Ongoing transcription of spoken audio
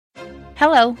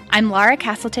Hello, I'm Laura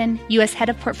Castleton, U.S. Head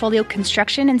of Portfolio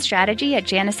Construction and Strategy at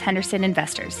Janus Henderson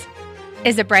Investors.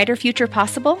 Is a brighter future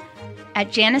possible?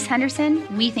 At Janus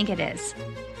Henderson, we think it is.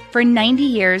 For 90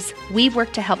 years, we've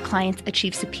worked to help clients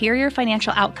achieve superior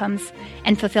financial outcomes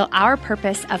and fulfill our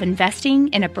purpose of investing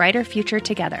in a brighter future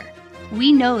together.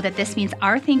 We know that this means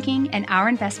our thinking and our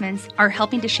investments are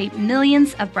helping to shape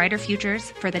millions of brighter futures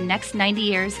for the next 90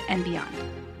 years and beyond.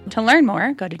 To learn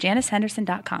more, go to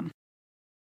janushenderson.com.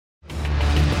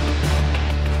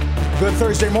 Good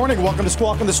Thursday morning. Welcome to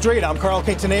Squawk on the Street. I'm Carl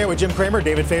Quintanilla with Jim Cramer.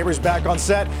 David Faber's back on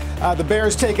set. The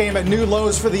Bears take aim at new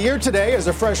lows for the year today as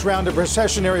a fresh round of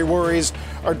recessionary worries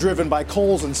are driven by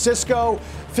Kohl's and Cisco.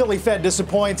 Philly Fed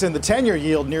disappoints in the 10-year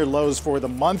yield near lows for the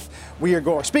month.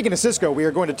 Speaking of Cisco, we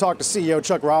are going to talk to CEO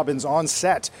Chuck Robbins on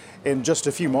set in just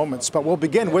a few moments. But we'll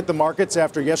begin with the markets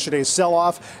after yesterday's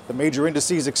sell-off. The major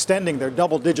indices extending their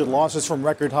double-digit losses from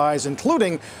record highs,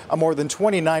 including a more than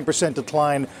 29%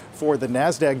 decline for the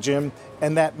NASDAQ, Jim,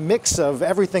 and that mix of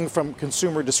everything from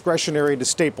consumer discretionary to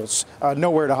staples.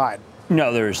 Nowhere to hide.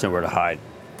 No, there is nowhere to hide.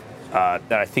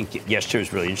 I think yesterday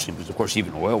was really interesting because, of course,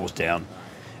 even oil was down.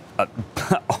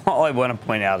 All I want to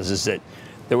point out is that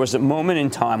there was a moment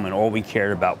in time when all we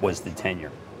cared about was the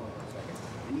 10-year.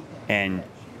 And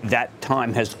that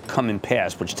time has come and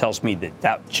passed, which tells me that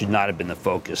that should not have been the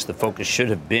focus. The focus should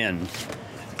have been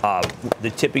the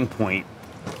tipping point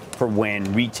for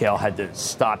when retail had to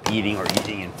stop eating or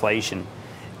eating inflation.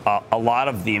 A lot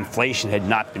of the inflation had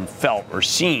not been felt or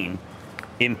seen,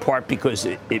 in part because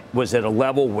it was at a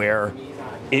level where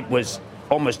it was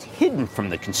almost hidden from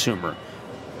the consumer.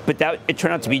 But it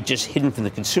turned out to be just hidden from the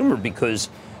consumer because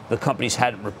the companies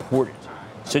hadn't reported.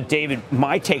 So, David,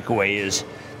 my takeaway is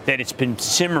that it's been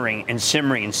simmering and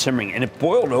simmering and simmering, and it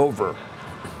boiled over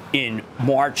in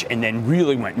March and then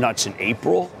really went nuts in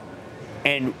April.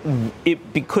 And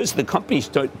because the companies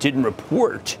didn't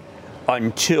report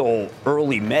until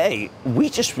early May, we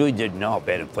just really didn't know how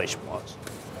bad inflation was.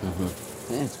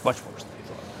 Mm-hmm. And it's much worse than we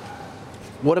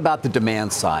thought. What about the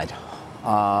demand side?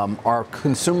 Are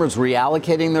consumers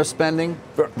reallocating their spending,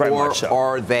 very or much so.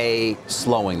 Are they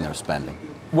slowing their spending?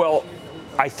 Well,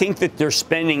 I think that they're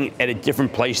spending at a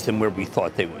different place than where we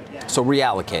thought they would. So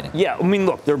reallocating. Yeah, I mean,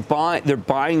 look, they're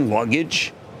buying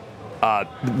luggage.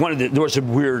 There was a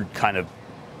weird kind of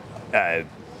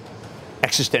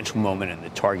existential moment in the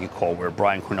Target call where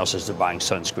Brian Cornell says they're buying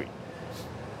sunscreen.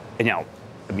 And now,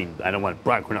 I mean, I don't want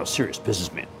Brian Cornell, serious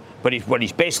businessman. But what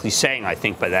he's basically saying, I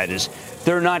think, by that is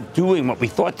they're not doing what we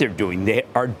thought they're doing. They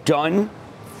are done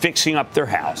fixing up their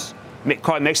house.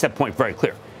 Carl makes that point very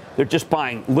clear. They're just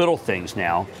buying little things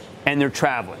now, and they're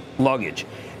traveling, luggage.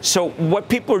 So what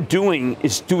people are doing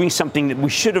is doing something that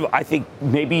we should have, I think,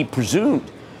 maybe presumed,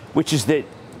 which is that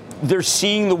they're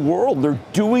seeing the world. They're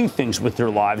doing things with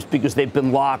their lives because they've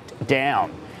been locked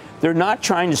down. They're not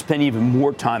trying to spend even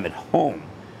more time at home.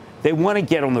 They want to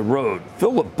get on the road.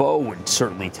 Phil LeBeau would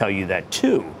certainly tell you that,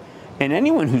 too. And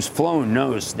anyone who's flown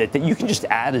knows that you can just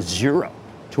add a zero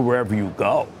to wherever you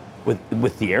go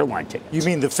with the airline tickets. You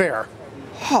mean the fare?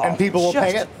 And people will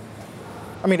pay it?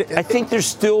 I mean, I think there's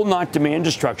still not demand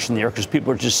destruction there because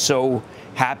people are just so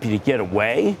happy to get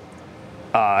away.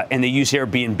 And they use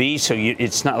Airbnb, so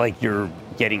it's not like you're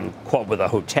getting caught with a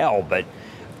hotel. But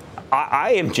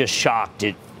I am just shocked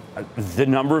at the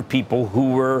number of people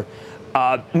who were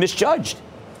misjudged.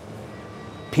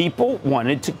 People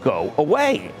wanted to go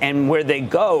away, and where they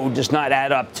go does not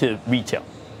add up to retail.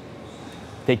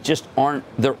 They just aren't.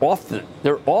 They're off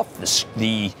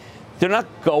they're not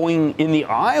going in the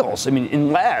aisles. I mean,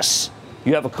 unless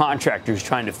you have a contractor who's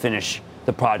trying to finish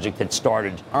the project that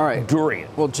started during it.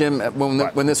 Well, Jim,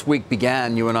 when this week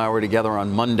began, you and I were together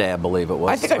on Monday, I believe it was.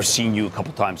 I think I've seen you a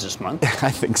couple times this month. I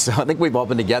think so. I think we've all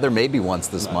been together maybe once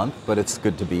this month, but it's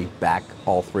good to be back,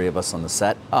 all three of us on the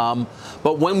set.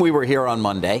 But when we were here on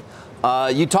Monday,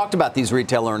 you talked about these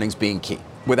retail earnings being key,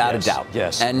 without a doubt.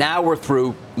 Yes. And now we're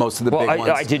through most of the big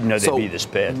ones. I didn't know they'd be this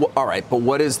bad. All right, but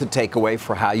what is the takeaway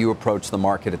for how you approach the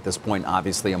market at this point?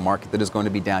 Obviously, a market that is going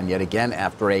to be down yet again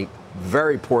after a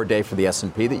very poor day for the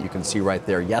S&P that you can see right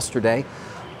there yesterday.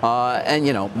 And,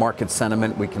 you know, market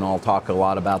sentiment, we can all talk a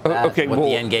lot about that,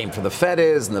 the end game for the Fed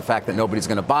is, and the fact that nobody's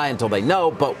going to buy until they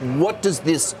know. But what does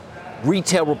this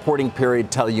retail reporting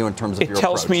period tell you in terms of your approach? It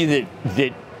tells me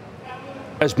that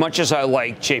as much as I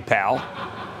like Jay Powell,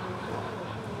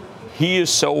 he is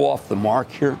so off the mark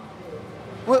here.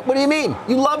 What do you mean?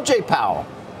 You love Jay Powell.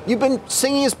 You've been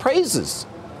singing his praises.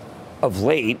 Of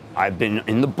late, I've been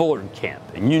in the Bullard camp,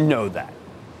 and you know that.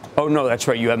 Oh, no, that's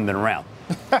right, you haven't been around.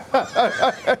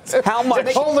 How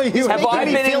much? Only you. Have I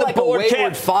been in the like board a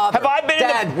wayward camp? father? Have I been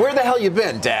Dad, in the... where the hell you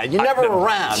been, Dad? You're never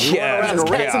around. You Yeah, weren't around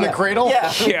to Cats in the cradle?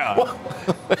 Yeah. Yeah.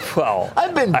 Well,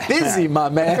 I've been busy, my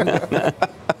man.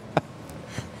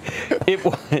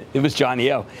 It was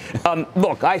Johnny O.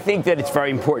 Look, I think that it's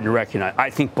very important to recognize. I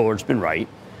think Bullard's been right.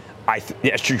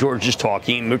 Esther George is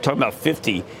talking. We're talking about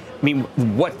 50. I mean,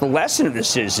 what the lesson of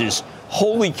this is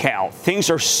holy cow, things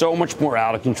are so much more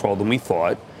out of control than we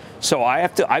thought. So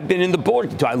I've been in the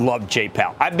board. I love Jay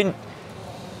Powell.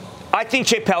 I think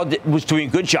Jay Powell was doing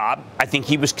a good job. I think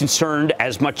he was concerned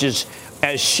as much as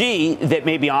she that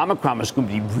maybe Omicron was going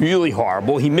to be really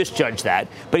horrible. He misjudged that,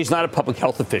 but he's not a public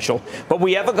health official. But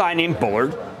we have a guy named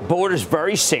Bullard. Bullard is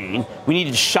very sane. We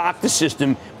need to shock the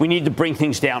system. We need to bring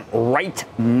things down right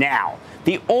now.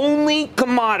 The only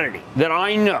commodity that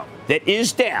I know that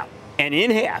is down and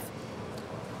in half,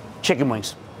 chicken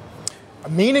wings.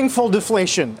 Meaningful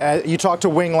deflation. You talked to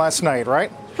Wing last night,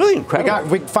 right? It's really incredible.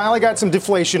 We finally got some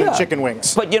deflation in chicken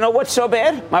wings. But you know what's so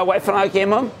bad? My wife and I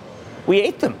came home. We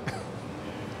ate them.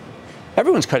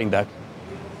 Everyone's cutting back.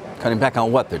 Cutting back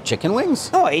on what? Their chicken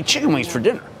wings? Oh, I ate chicken wings for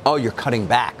dinner. Oh, you're cutting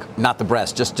back, not the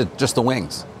breast, just the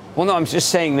wings. Well, no, I'm just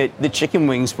saying that the chicken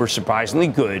wings were surprisingly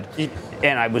good,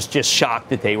 and I was just shocked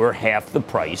that they were half the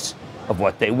price of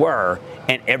what they were,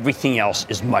 and everything else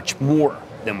is much more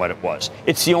than what it was.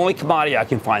 It's the only commodity I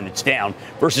can find that's down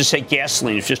versus, say,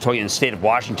 gasoline. It's just talking in the state of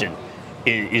Washington,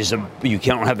 you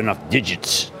can't have enough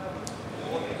digits.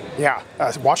 Yeah,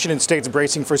 Washington State's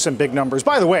bracing for some big numbers.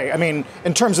 By the way, I mean,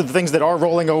 in terms of the things that are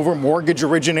rolling over, mortgage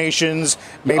originations,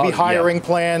 maybe hiring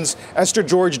plans, Esther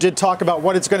George did talk about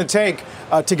what it's going to take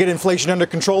to get inflation under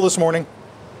control this morning.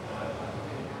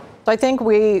 I think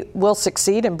we will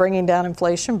succeed in bringing down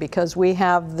inflation because we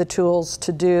have the tools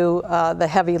to do the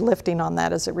heavy lifting on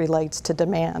that as it relates to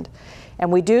demand.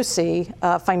 And we do see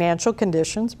financial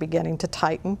conditions beginning to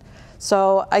tighten.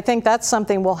 So I think that's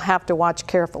something we'll have to watch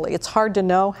carefully. It's hard to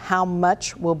know how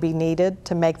much will be needed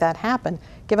to make that happen,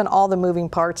 given all the moving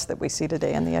parts that we see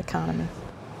today in the economy.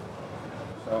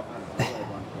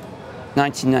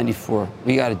 1994.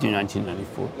 We got to do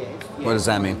 1994. What does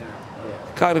that mean?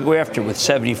 Got to go after with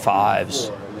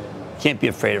 75s. Can't be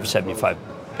afraid of a 75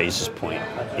 basis point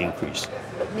increase.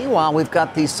 Meanwhile, we've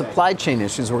got these supply chain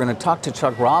issues. We're going to talk to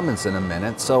Chuck Robbins in a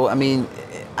minute. So, I mean,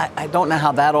 I don't know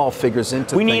how that all figures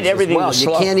into we things need everything as well. to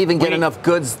slow. You can't even get enough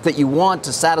goods that you want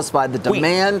to satisfy the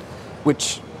demand,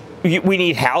 which... We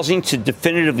need housing to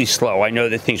definitively slow. I know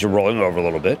that things are rolling over a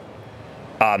little bit.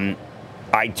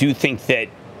 I do think that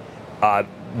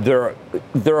there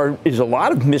is a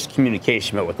lot of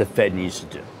miscommunication about what the Fed needs to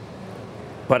do.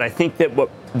 But I think that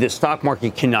what the stock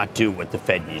market cannot do what the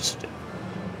Fed needs to do.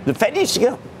 The Fed needs to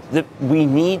go. We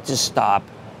need to stop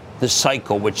the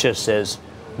cycle which just says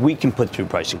we can put through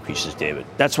price increases, David.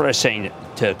 That's what I was saying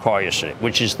to Carl yesterday,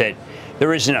 which is that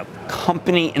there isn't a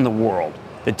company in the world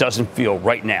that doesn't feel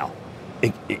right now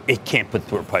it can't put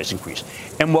through a price increase.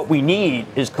 And what we need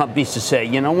is companies to say,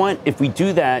 you know what, if we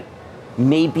do that,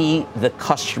 maybe the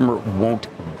customer won't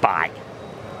buy.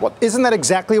 Well, isn't that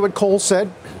exactly what Kohl's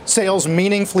said? Sales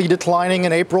meaningfully declining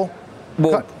in April?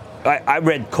 Well, I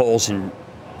read Kohl's and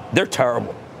they're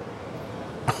terrible.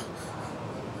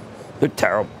 They're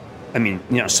terrible. I mean,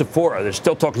 you know, Sephora, they're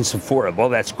still talking Sephora. Well,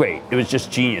 that's great. It was just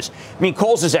genius. I mean,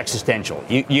 Kohl's is existential.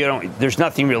 You don't, there's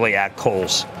nothing really at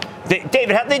Kohl's.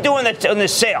 David, how are they doing on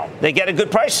this sale? They get a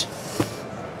good price?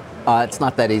 It's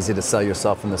not that easy to sell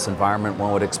yourself in this environment,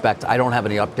 one would expect. I don't have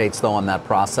any updates, though, on that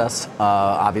process.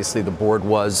 Obviously, the board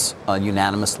was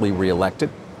unanimously reelected,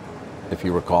 if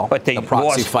you recall. But they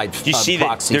proxy lost. fight, Did you see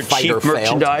proxy their fighter chief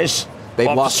merchandise failed. They've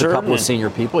lost a couple of senior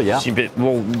people, yeah.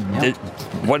 Well, yeah.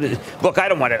 Look, I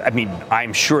don't want to. I mean,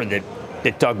 I'm sure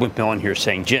that Doug McMillan here is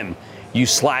saying, Jim, you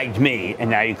slagged me, and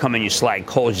now you come and you slag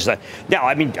Kohl's. Now,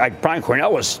 I mean, Brian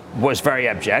Cornell was very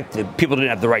abject. People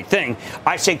didn't have the right thing.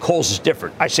 I say Kohl's is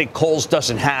different. I say Kohl's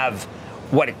doesn't have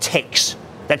what it takes.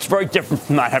 That's very different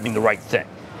from not having the right thing.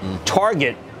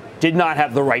 Target did not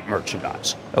have the right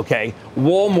merchandise. Okay,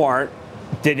 Walmart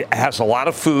has a lot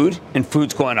of food, and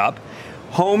food's going up.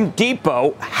 Home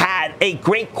Depot had a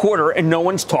great quarter, and no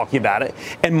one's talking about it.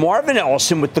 And Marvin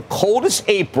Ellison, with the coldest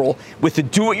April, with the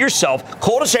do-it-yourself,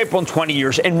 coldest April in 20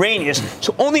 years, and rainiest,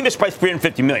 so only missed by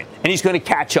 $350 million. And he's going to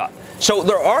catch up. So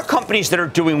there are companies that are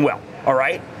doing well, all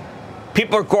right?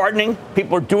 People are gardening.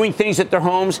 People are doing things at their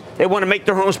homes. They want to make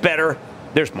their homes better.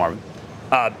 There's Marvin.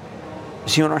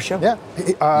 Is he on our show? Yeah.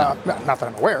 Not that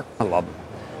I'm aware. I love him.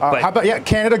 How about,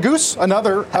 Canada Goose,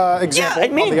 another example I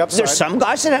mean, on the upside. There's some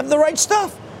guys that have the right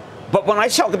stuff. But when I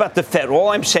talk about the Fed, all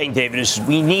I'm saying, David, is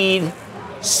we need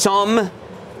some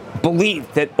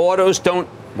belief that autos don't,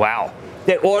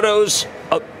 that autos,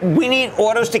 we need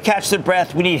autos to catch their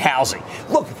breath. We need housing.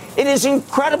 Look, it is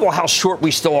incredible how short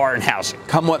we still are in housing.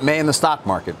 Come what may in the stock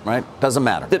market, right? Doesn't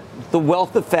matter. The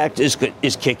wealth effect is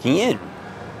kicking in.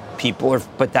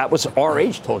 But that was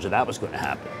RH told you that was going to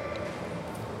happen.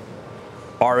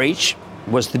 RH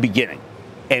was the beginning.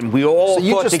 And we all so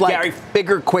you thought just that like Gary...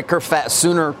 bigger, quicker,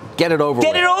 sooner, get it over with.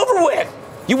 Get it over with.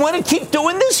 You want to keep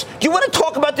doing this? Do you want to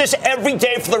talk about this every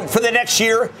day for the next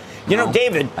year? You know,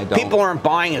 David, people aren't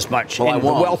buying as much in the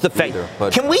wealth effect.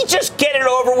 Can we just get it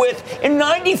over with? In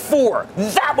 94,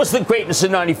 that was the greatness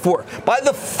of 94. By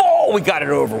the fall, we got it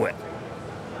over with.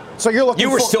 So you're looking.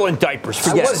 You were still in diapers.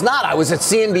 Forget I was not. I was at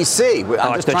CNBC.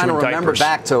 I'm just trying to remember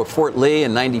back to Fort Lee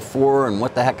in '94 and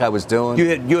what the heck I was doing.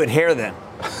 You had hair then.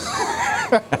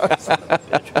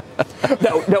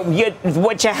 No.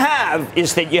 What you have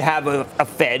is that you have a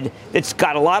Fed that's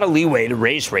got a lot of leeway to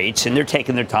raise rates, and they're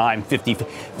taking their time.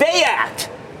 They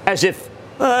act as if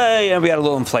we got a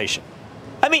little inflation.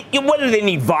 I mean, what do they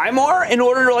need? Weimar in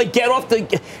order to get off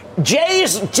the? Jay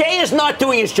is not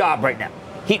doing his job right now.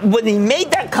 When he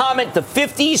made that comment, the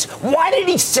 50s, why did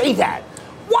he say that?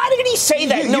 Why did he say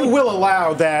that? You will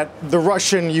allow that the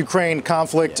Russian-Ukraine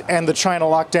conflict and the China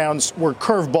lockdowns were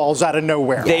curveballs out of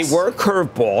nowhere. They were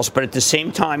curveballs, but at the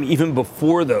same time, even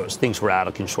before those, things were out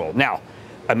of control. Now,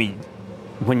 I mean,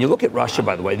 when you look at Russia,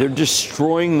 by the way, they're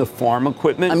destroying the farm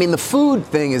equipment. I mean, the food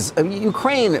thing is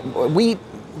Ukraine,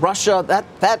 Russia,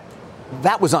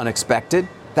 that was unexpected.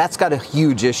 That's got a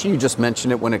huge issue. You just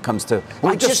mentioned it when it comes to.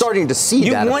 We're just starting to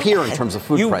see that appear in terms of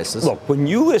food prices. Look, when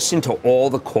you listen to all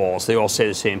the calls, they all say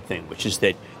the same thing, which is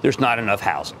that there's not enough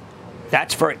housing.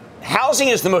 Housing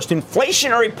is the most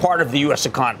inflationary part of the U.S.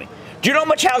 economy. Do you know how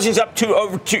much housing's up to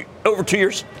over 2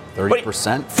 years?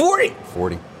 30%.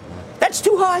 40. That's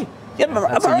too high.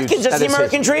 Americans, that's the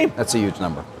American dream. That's a huge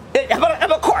number. How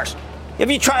about cars? Have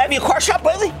you car shop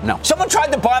lately? No. Someone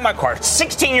tried to buy my car.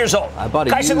 16 years old. I bought a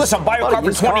guy said, listen, I'll buy your car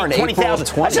for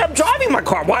 $20,000. I said, I'm driving my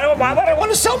car. Why would I want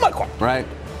to sell my car? Right.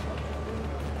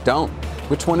 Don't.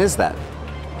 Which one is that?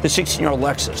 The 16-year-old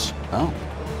Lexus. Oh.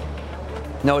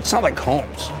 No, it's not like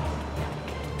Holmes.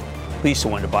 Lisa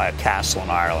wanted to buy a castle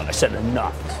in Ireland. I said,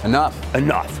 enough.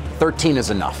 Enough. 13 is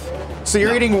enough. So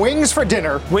you're eating wings for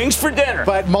dinner. Wings for dinner.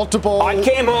 But multiple. I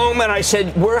came home and I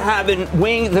said, we're having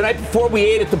wings. The night before we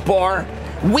ate at the bar,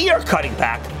 we are cutting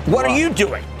back. What are you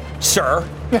doing, sir?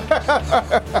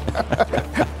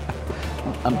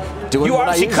 I'm doing you what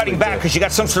obviously I cutting back because you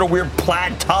got some sort of weird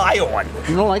plaid tie on.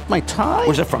 You don't like my tie?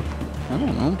 Where's it from? I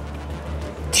don't know.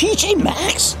 TJ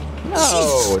Maxx? No.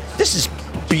 Jesus, this is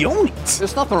beyond.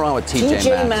 There's nothing wrong with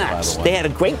TJ Maxx. They had a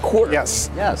great quarter. Yes,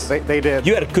 they did.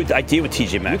 You had a good idea with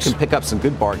TJ Maxx. You can pick up some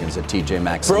good bargains at TJ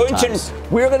Maxx. Burlington.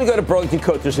 We're going to go to Burlington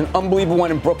Coat. There's an unbelievable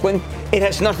one in Brooklyn. It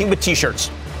has nothing but T-shirts.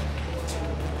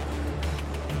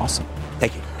 Awesome.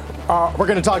 Thank you. We're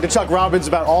going to talk to Chuck Robbins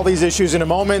about all these issues in a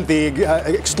moment.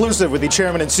 The exclusive with the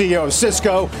chairman and CEO of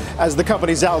Cisco as the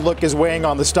company's outlook is weighing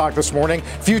on the stock this morning.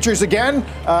 Futures again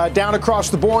down across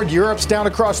the board. Europe's down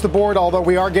across the board, although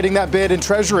we are getting that bid in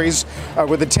treasuries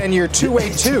with a 10-year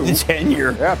 282. The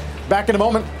 10-year. Yeah. Back in a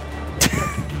moment.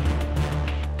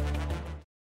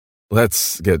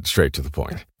 Let's get straight to the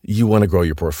point. You want to grow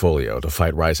your portfolio to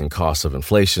fight rising costs of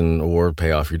inflation or pay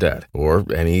off your debt or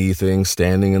anything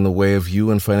standing in the way of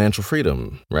you and financial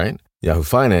freedom, right? Yahoo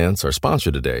Finance, our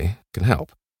sponsor today, can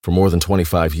help. For more than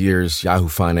 25 years, Yahoo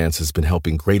Finance has been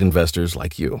helping great investors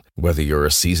like you. Whether you're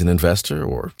a seasoned investor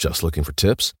or just looking for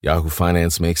tips, Yahoo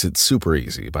Finance makes it super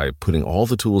easy by putting all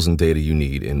the tools and data you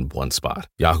need in one spot.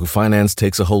 Yahoo Finance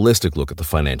takes a holistic look at the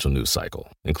financial news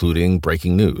cycle, including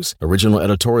breaking news, original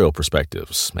editorial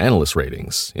perspectives, analyst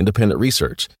ratings, independent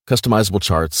research, customizable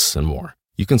charts, and more.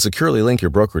 You can securely link your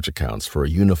brokerage accounts for a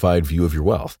unified view of your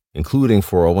wealth, including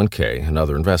 401k and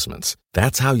other investments.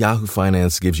 That's how Yahoo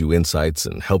Finance gives you insights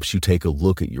and helps you take a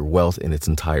look at your wealth in its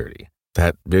entirety.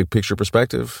 That big picture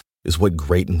perspective is what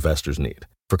great investors need.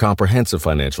 For comprehensive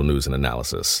financial news and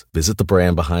analysis, visit the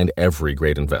brand behind every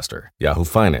great investor,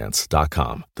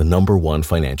 yahoofinance.com, the #1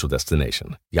 financial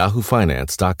destination,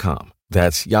 yahoofinance.com.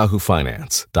 That's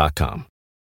yahoofinance.com.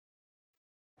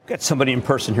 Got somebody in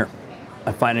person here.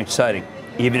 I find it exciting.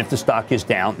 Even if the stock is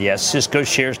down, yes, Cisco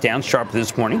shares down sharply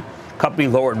this morning. Company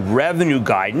lowered revenue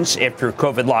guidance after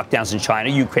COVID lockdowns in China,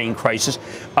 Ukraine crisis.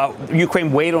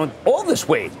 Ukraine weighed on all this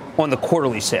weight on the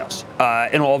quarterly sales,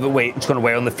 and all of it it's going to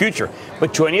weigh on the future.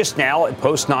 But joining us now at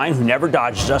Post 9, who never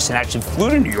dodges us and actually flew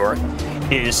to New York,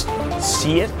 is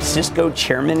Cisco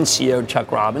Chairman and CEO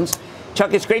Chuck Robbins.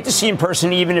 Chuck, it's great to see you in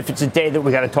person, even if it's a day that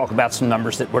we got to talk about some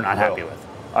numbers that we're not happy with.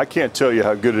 I can't tell you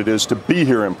how good it is to be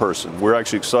here in person. We're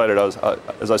actually excited.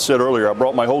 As I said earlier, I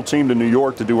brought my whole team to New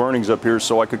York to do earnings up here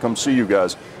so I could come see you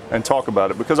guys and talk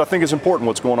about it, because I think it's important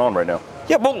what's going on right now.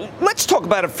 Yeah, well, let's talk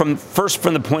about it from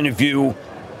the point of view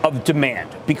of demand,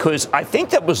 because I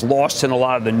think that was lost in a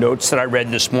lot of the notes that I read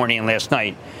this morning and last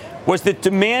night, was that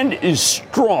demand is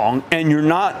strong and you're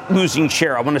not losing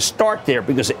share. I want to start there,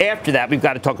 because after that, we've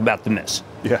got to talk about the miss.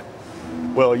 Yeah.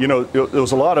 Well, there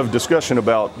was a lot of discussion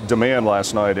about demand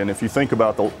last night, and if you think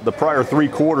about the prior 3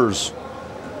 quarters,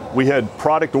 we had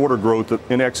product order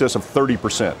growth in excess of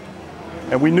 30%.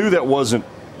 And we knew that wasn't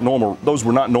normal. Those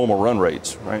were not normal run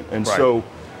rates, right? And so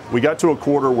we got to a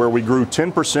quarter where we grew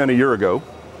 10% a year ago,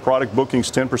 product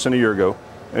bookings 10% a year ago.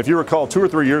 And if you recall, 2 or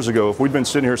 3 years ago, if we'd been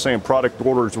sitting here saying product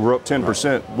orders were up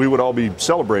 10%, we would all be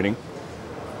celebrating.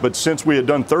 But since we had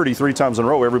done 30 3 times in a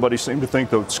row, everybody seemed to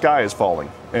think the sky is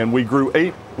falling. And we grew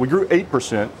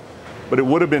 8%, but it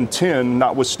would have been 10,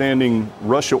 notwithstanding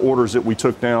Russia orders that we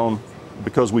took down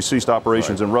because we ceased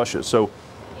operations in Russia. So,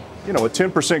 a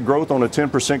 10% growth on a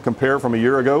 10% compare from a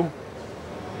year ago,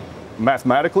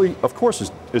 mathematically, of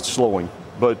course it's slowing.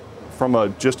 But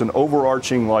from just an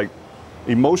overarching,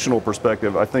 emotional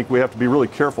perspective, I think we have to be really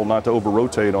careful not to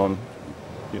over-rotate on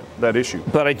that issue.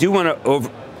 But I do want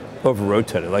to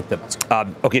over-rotate. I like that.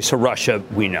 Okay, so Russia,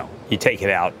 we know. You take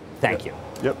it out. Thank you.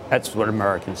 Yep. That's what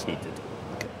Americans need to do.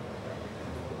 Okay.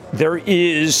 There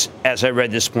is, as I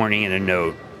read this morning in a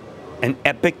note, an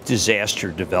epic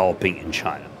disaster developing in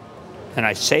China. And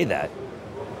I say that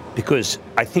because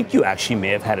I think you actually may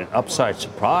have had an upside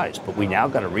surprise, but we now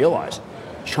got to realize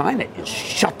China is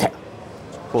shut down.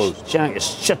 Closed. China is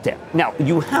shut down. Now,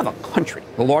 you have a country,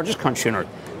 the largest country on earth,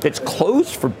 that's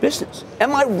closed for business.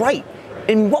 Am I right?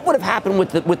 And what would have happened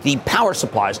with the power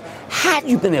supplies had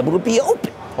you been able to be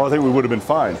open? Well, I think we would have been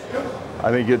fine. I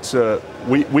think it's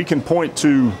we can point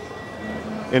to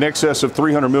in excess of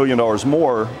 $300 million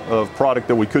more of product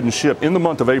that we couldn't ship in the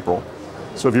month of April.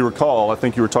 So if you recall, I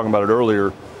think you were talking about it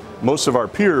earlier, most of our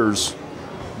peers,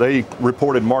 they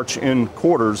reported March end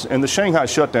quarters, and the Shanghai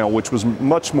shutdown, which was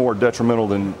much more detrimental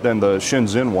than the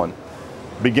Shenzhen one,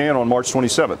 began on March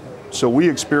 27th. So we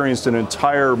experienced an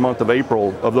entire month of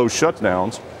April of those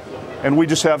shutdowns, and we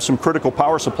just have some critical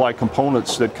power supply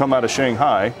components that come out of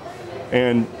Shanghai,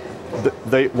 and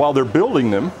while they're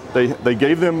building them, they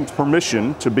gave them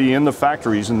permission to be in the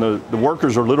factories, and the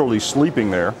workers are literally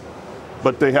sleeping there,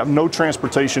 but they have no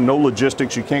transportation, no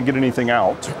logistics, you can't get anything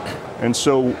out. And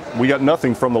so we got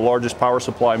nothing from the largest power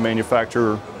supply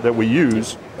manufacturer that we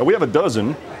use. And we have a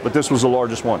dozen, but this was the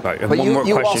largest one. Right, but one more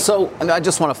you question. Also, and I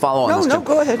just want to follow on this. No,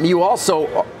 go ahead. You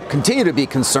also continue to be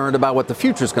concerned about what the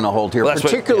future is going to hold here, well,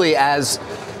 particularly as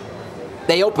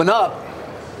they open up,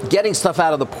 getting stuff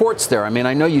out of the ports there. I mean,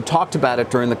 I know you talked about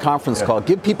it during the conference call.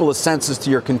 Give people a sense as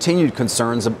to your continued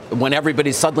concerns when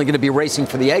everybody's suddenly going to be racing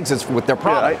for the exits with their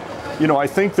product. Yeah, I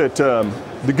think that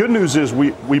the good news is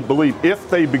we believe if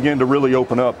they begin to really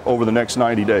open up over the next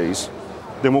 90 days,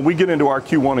 then when we get into our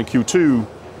Q1 and Q2,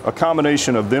 a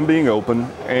combination of them being open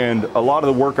and a lot of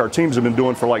the work our teams have been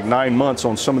doing for 9 months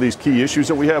on some of these key issues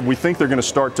that we have, we think they're going to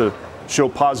start to show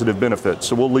positive benefits.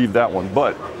 So we'll leave that one.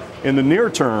 But in the near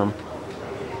term,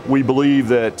 we believe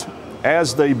that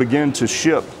as they begin to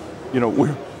ship,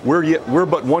 we're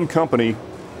but one company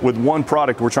with one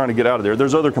product we're trying to get out of there.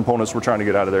 There's other components we're trying to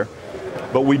get out of there.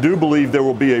 But we do believe there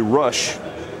will be a rush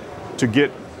to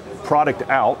get product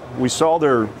out. We saw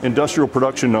their industrial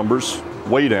production numbers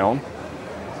way down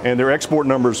and their export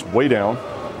numbers way down.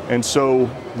 And so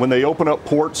when they open up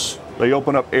ports, they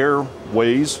open up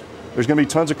airways, there's going to be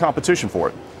tons of competition for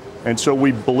it. And so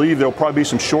we believe there'll probably be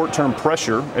some short-term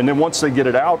pressure. And then once they get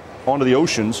it out onto the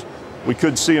oceans, we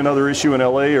could see another issue in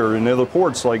LA or in other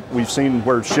ports like we've seen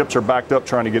where ships are backed up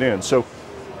trying to get in. So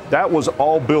that was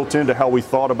all built into how we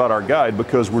thought about our guide,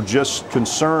 because we're just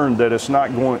concerned that it's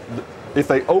not going, if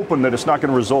they open, that it's not going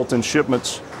to result in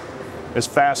shipments as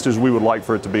fast as we would like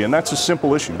for it to be. And that's a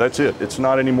simple issue. That's it. It's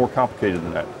not any more complicated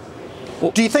than that.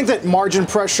 Well, do you think that margin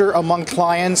pressure among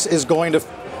clients is going to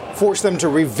force them to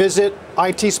revisit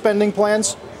IT spending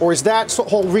plans? Or is that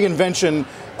whole reinvention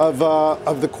of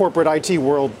the corporate IT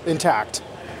world intact?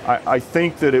 I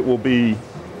think that it will be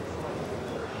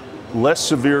less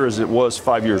severe as it was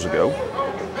 5 years ago,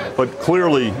 but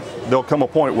clearly there'll come a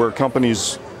point where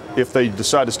companies, if they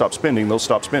decide to stop spending, they'll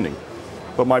stop spending.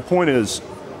 But my point is,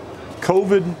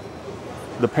 COVID,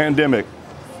 the pandemic,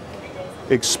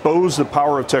 exposed the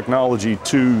power of technology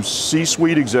to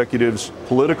C-suite executives,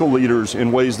 political leaders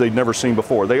in ways they'd never seen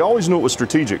before. They always knew it was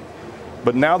strategic,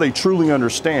 but now they truly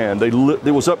understand. It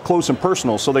was up close and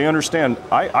personal, so they understand,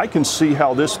 I can see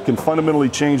how this can fundamentally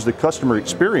change the customer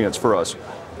experience for us.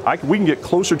 we can get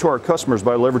closer to our customers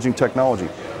by leveraging technology.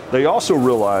 They also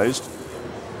realized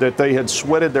that they had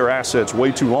sweated their assets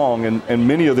way too long, and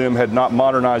many of them had not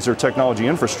modernized their technology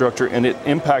infrastructure, and it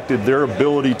impacted their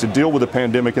ability to deal with the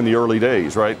pandemic in the early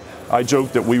days, right? I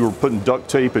joked that we were putting duct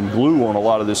tape and glue on a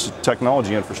lot of this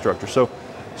technology infrastructure. So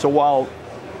while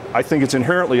I think it's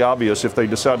inherently obvious if they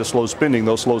decide to slow spending,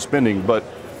 they'll slow spending, but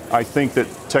I think that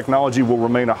technology will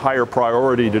remain a higher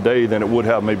priority today than it would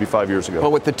have maybe 5 years ago.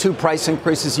 But with the 2 price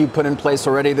increases you put in place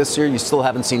already this year, you still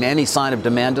haven't seen any sign of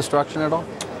demand destruction at all?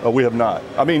 We have not.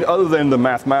 I mean, other than the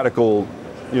mathematical,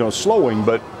 slowing,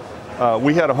 but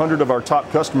we had 100 of our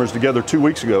top customers together 2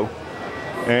 weeks ago,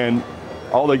 and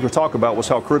all they could talk about was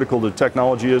how critical the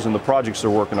technology is and the projects they're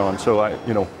working on. So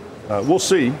we'll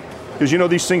see, because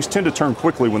these things tend to turn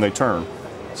quickly when they turn.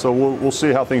 So we'll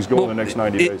see how things go in the next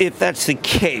 90 days. If that's the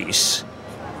case,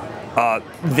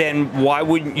 then why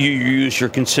wouldn't you use your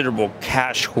considerable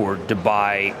cash hoard to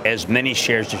buy as many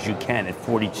shares as you can at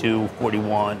 42,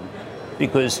 41?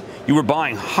 Because you were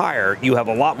buying higher, you have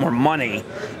a lot more money,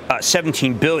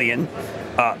 $17 billion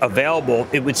available.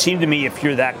 It would seem to me, if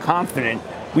you're that confident,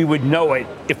 we would know it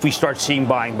if we start seeing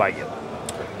buying by you.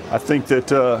 I think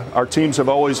that our teams have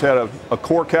always had a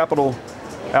core capital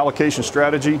allocation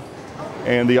strategy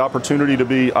and the opportunity to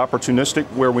be opportunistic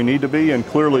where we need to be. And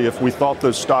clearly, if we thought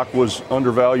the stock was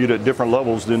undervalued at different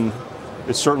levels, then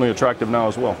it's certainly attractive now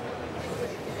as well.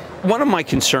 One of my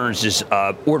concerns is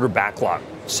order backlog.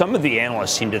 Some of the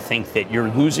analysts seem to think that you're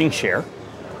losing share.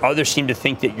 Others seem to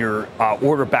think that your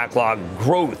order backlog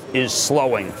growth is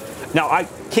slowing. Now, I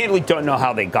candidly don't know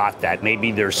how they got that.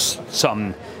 Maybe there's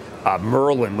some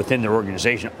Merlin within their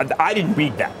organization. I didn't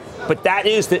read that. But that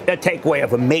is the takeaway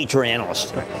of a major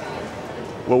analyst.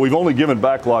 Well, we've only given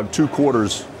backlog 2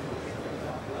 quarters.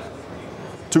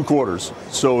 2 quarters.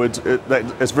 So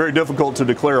it's very difficult to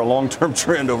declare a long-term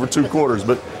trend over 2 quarters.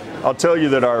 But I'll tell you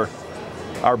that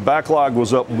our backlog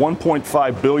was up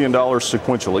 $1.5 billion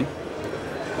sequentially.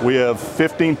 We have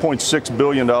 $15.6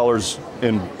 billion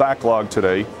in backlog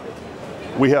today.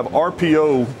 We have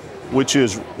RPO, which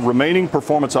is remaining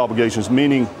performance obligations,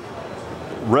 meaning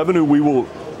revenue we will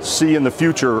see in the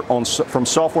future from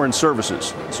software and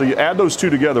services. So you add those two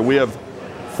together, we have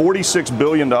 $46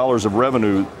 billion of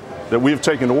revenue that we have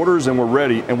taken orders and we're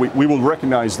ready, and we will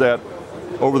recognize that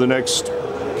over the next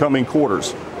coming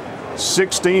quarters.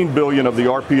 16 billion of the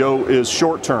RPO is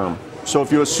short term. So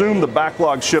if you assume the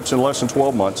backlog ships in less than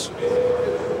 12 months,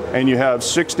 and you have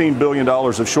 $16 billion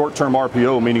of short-term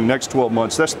RPO, meaning next 12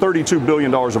 months, that's $32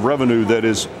 billion of revenue that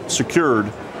is secured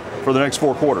for the next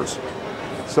 4 quarters.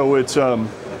 So it's,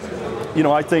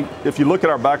 I think if you look at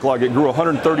our backlog, it grew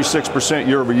 136%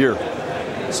 year over year.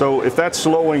 So if that's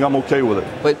slowing, I'm okay with it.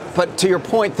 But to your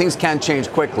point, things can change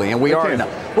quickly, and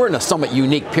we're in a somewhat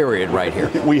unique period right here.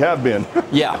 We have been.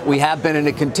 Yeah, we have been, and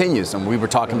it continues. And we were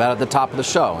talking about it at the top of the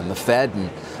show, and the Fed,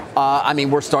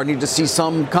 and we're starting to see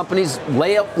some companies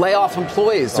lay off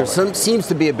employees. There seems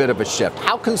to be a bit of a shift.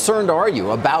 How concerned are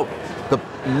you about the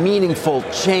meaningful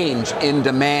change in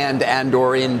demand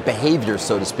and/or in behavior,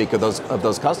 so to speak, of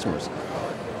those customers?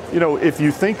 If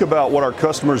you think about what our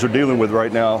customers are dealing with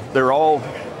right now, they're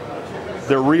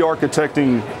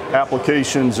re-architecting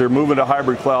applications. They're moving to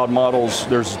hybrid cloud models.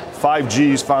 There's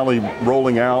 5G's finally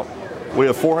rolling out. We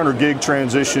have 400 gig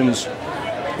transitions.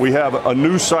 We have a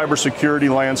new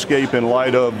cybersecurity landscape in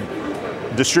light of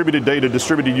distributed data,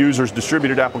 distributed users,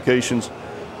 distributed applications.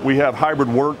 We have hybrid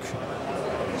work.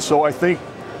 So I think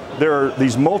there are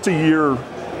these multi-year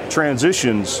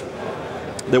transitions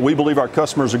that we believe our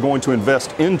customers are going to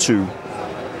invest into.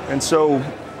 And so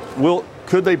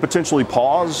could they potentially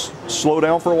pause, slow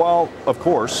down for a while? Of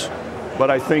course.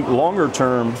 But I think longer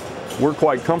term, we're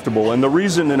quite comfortable. And the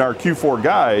reason in our Q4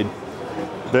 guide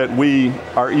that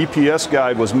our EPS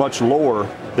guide was much lower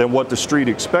than what the street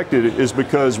expected is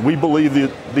because we believe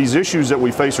that these issues that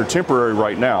we face are temporary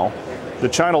right now. The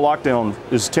China lockdown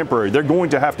is temporary. They're going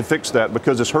to have to fix that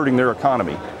because it's hurting their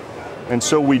economy. And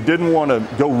so we didn't want to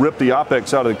go rip the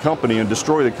OPEX out of the company and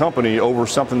destroy the company over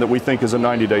something that we think is a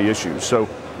 90-day issue. So,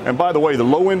 and by the way, the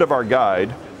low end of our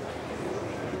guide,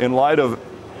 in light of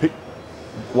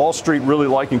Wall Street really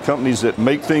liking companies that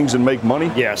make things and make money.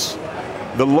 Yes.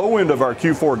 The low end of our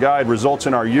Q4 guide results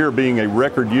in our year being a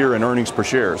record year in earnings per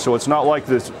share. So it's not like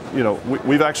this,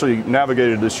 we've actually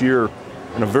navigated this year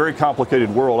in a very complicated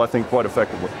world, I think, quite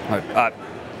effectively.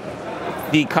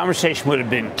 The conversation would have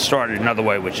been started another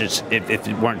way, which is if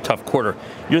it weren't a tough quarter,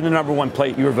 you're the number one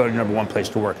place, you were voted number one place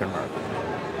to work in America.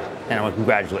 And I want to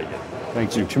congratulate you.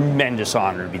 Thank you. It's a tremendous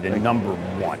honor to be the number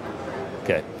one.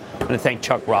 Okay. I'm going to thank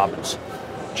Chuck Robbins.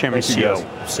 Chairman and Thank you,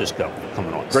 CEO of Cisco,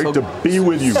 coming on. Great to be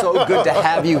with you. So good to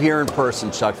have you here in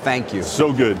person, Chuck. Thank you.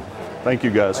 So good. Thank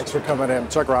you, guys. Thanks for coming in.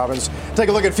 Chuck Robbins. Take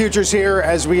a look at futures here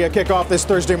as we kick off this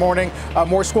Thursday morning.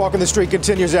 More Squawk on the Street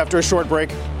continues after a short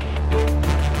break.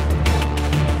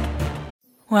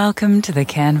 Welcome to the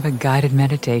Canva guided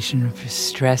meditation for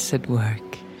stress at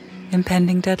work.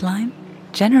 Impending deadline?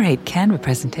 Generate Canva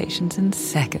presentations in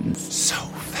seconds. So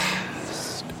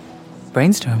fast.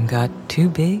 Brainstorm got too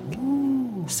big?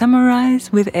 Ooh.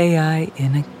 Summarize with AI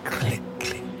in a click.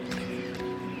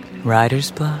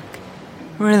 Writer's block?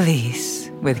 Release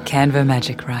with Canva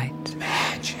Magic Write.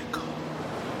 Magical.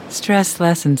 Stress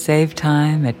less and save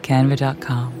time at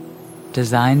canva.com.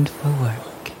 Designed for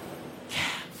work.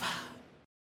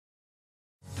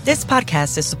 This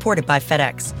podcast is supported by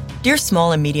FedEx. Dear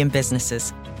small and medium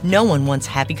businesses, no one wants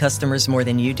happy customers more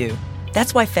than you do.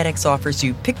 That's why FedEx offers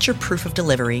you picture proof of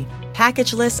delivery,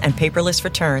 packageless and paperless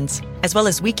returns, as well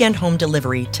as weekend home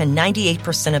delivery to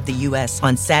 98% of the U.S.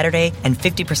 on Saturday and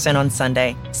 50% on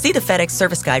Sunday. See the FedEx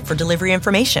service guide for delivery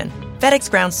information. FedEx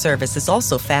Ground service is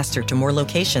also faster to more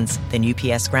locations than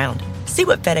UPS Ground. See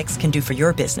what FedEx can do for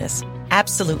your business.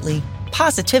 Absolutely,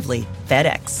 positively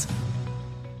FedEx.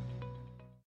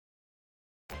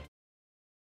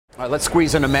 All right, let's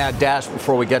squeeze in a mad dash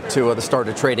before we get to the start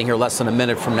of trading here less than a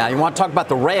minute from now. You want to talk about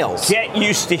the rails? Get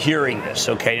used to hearing this,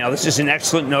 okay? Now, this is an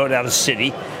excellent note out of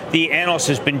Citi. The analyst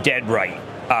has been dead right,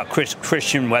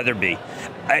 Christian Wetherbee.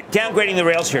 Downgrading the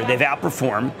rails here, they've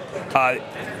outperformed.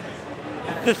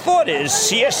 The thought is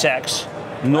CSX,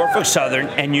 Norfolk Southern,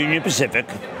 and Union Pacific,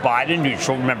 buy to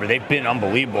neutral. Remember, they've been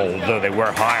unbelievable, though they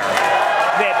were higher.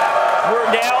 That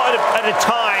we're now at a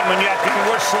time when you have to be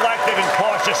more selective and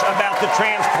cautious about the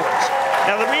transports.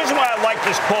 Now, the reason why I like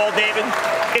this call, David,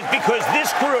 is because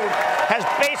this group has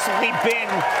basically been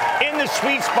in the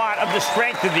sweet spot of the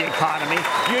strength of the economy.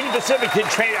 Union Pacific did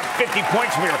trade up 50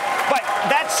 points from here. But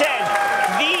that said,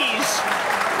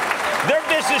 their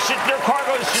business, their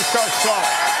cargoes should start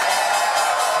slowing.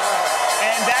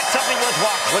 And that's something worth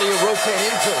watching. What do you rotate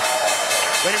into?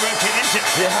 What do you rotate into?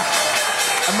 Yeah.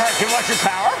 American Electric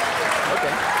Power.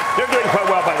 Okay. They're doing quite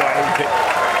well, by the way.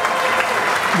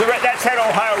 That's that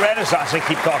Ohio Renaissance I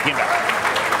keep talking about.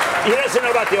 He doesn't know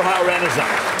about the Ohio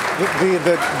Renaissance.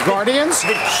 The Guardians?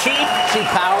 The cheap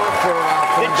power for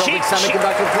building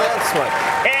semiconductor plants? What?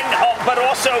 And, but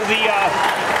also the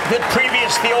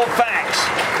old FANGs.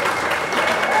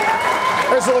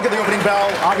 There's a look at the opening bell.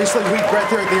 Obviously, wheat bread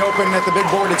here at the open at the big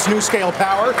board. It's NuScale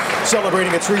Power,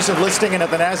 celebrating its recent listing, and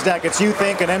at the NASDAQ, it's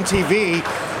YouThink and MTV,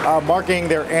 marking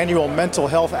their annual Mental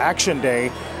Health Action Day.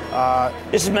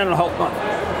 This is Mental Health Month.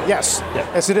 Yes,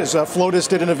 yes, it is. FLOTUS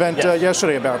did an event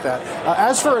yesterday about that.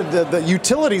 As for the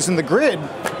utilities in the grid,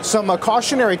 some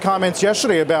cautionary comments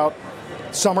yesterday about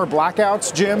summer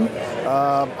blackouts, Jim.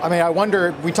 I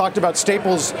wonder, we talked about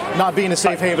Staples not being a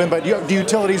safe haven, but do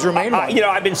utilities remain one?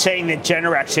 I've been saying that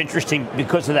Generac's interesting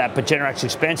because of that, but Generac's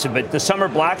expensive. But the summer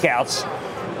blackouts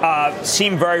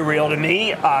seem very real to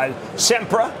me.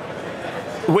 Sempra,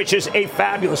 which is a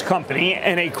fabulous company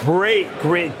and a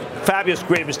fabulous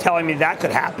grid, was telling me that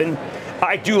could happen.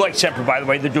 I do like Sempra, by the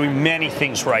way. They're doing many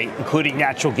things right, including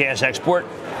natural gas export.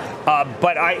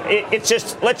 But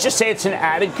let's just say it's an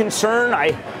added concern.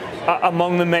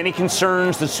 Among the many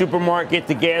concerns, the supermarket,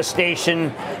 the gas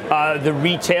station, the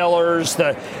retailers,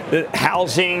 the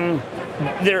housing,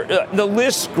 the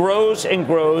list grows and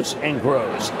grows and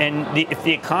grows. And if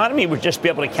the economy would just be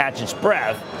able to catch its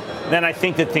breath, then I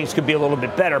think that things could be a little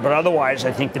bit better. But otherwise,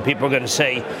 I think that people are going to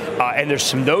say, and there's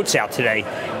some notes out today,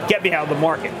 get me out of the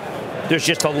market. There's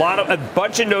just a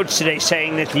bunch of notes today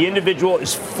saying that the individual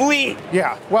is fleeing.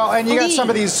 Yeah, well, and you got some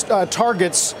of these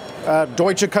targets.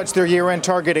 Deutsche cuts their year-end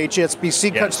target.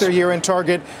 HSBC cuts their year-end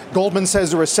target. Goldman says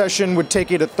the recession would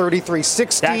take you to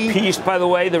 33.60. That piece, by the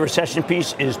way, the recession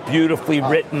piece, is beautifully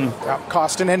written.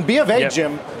 Costin and B of A,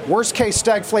 Jim, worst case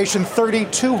stagflation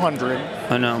 3,200.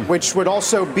 I know. Which would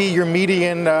also be your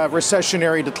median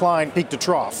recessionary decline, peak to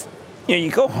trough. You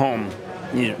go home,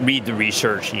 you read the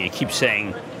research, and you keep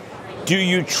saying, do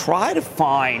you try to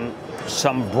find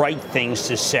some bright things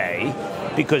to say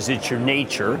because it's your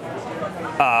nature?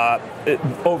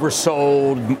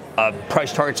 Oversold,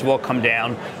 price targets will come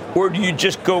down, or do you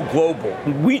just go global?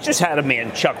 We just had a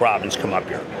man, Chuck Robbins, come up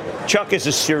here. Chuck is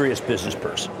a serious business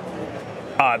person.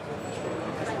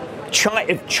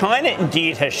 If China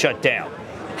indeed has shut down,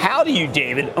 how do you,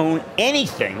 David, own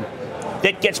anything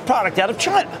that gets product out of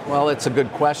China? Well, it's a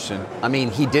good question. I mean,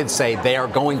 he did say they are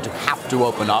going to have to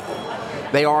open up.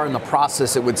 They are in the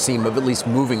process, it would seem, of at least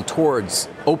moving towards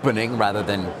opening rather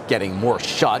than getting more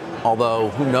shut, although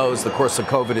who knows, the course of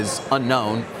COVID is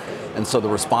unknown. and so the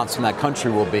response from that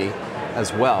country will be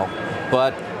as well.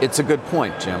 But it's a good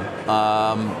point, Jim.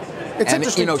 It's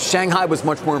interesting. You know, Shanghai was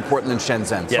much more important than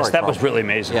Shenzhen. Yes, Sorry, that Carl. was really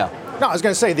amazing. Yeah. No, I was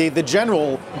going to say the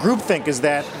general groupthink is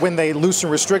that when they loosen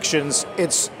restrictions,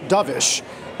 it's dovish.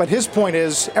 But his point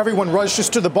is everyone rushes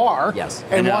to the bar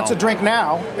and wants a drink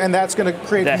now, and that's going to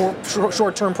create more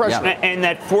short-term pressure. Yeah. And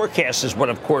that forecast is what,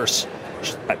 of course,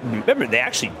 remember, they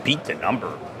actually beat the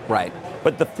number. Right.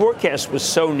 But the forecast was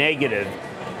so negative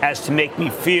as to make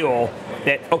me feel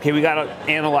that, okay, we got to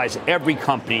analyze every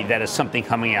company that has something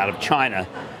coming out of China.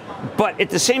 But at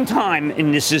the same time,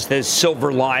 and this is the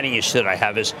silver lining issue that I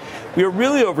have, is we are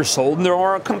really oversold, and there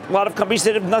are a lot of companies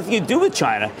that have nothing to do with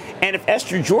China. And if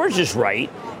Esther George is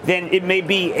right, then it may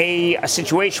be a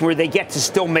situation where they get to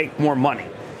still make more money.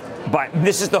 But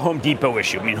this is the Home Depot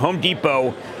issue. I mean, Home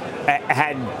Depot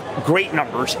had great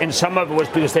numbers, and some of it was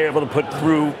because they were able to put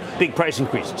through big price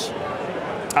increases.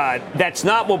 That's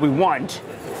not what we want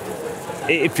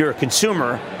if you're a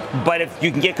consumer. But if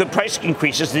you can get good price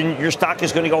increases, then your stock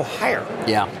is going to go higher.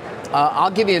 Yeah. I'll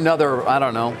give you another, I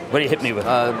don't know. What do you hit me with?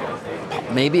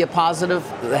 Maybe a positive.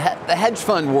 The hedge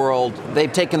fund world,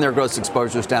 they've taken their gross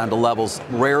exposures down to levels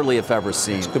rarely, if ever,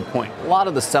 seen. That's a good point. A lot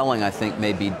of the selling, I think,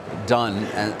 may be done,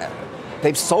 and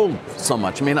they've sold so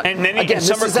much. I mean, again,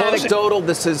 this is anecdotal.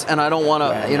 This is, and I don't want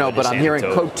to, but I'm hearing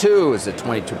Coatue is at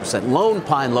 22%. Lone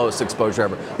Pine, lowest exposure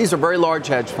ever. These are very large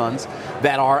hedge funds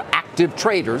that are active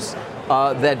traders.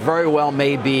 That very well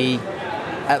may be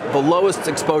at the lowest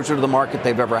exposure to the market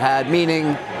they've ever had,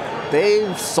 meaning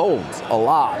they've sold a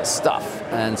lot of stuff.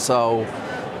 And so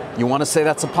you want to say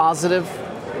that's a positive?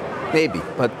 Maybe,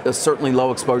 but certainly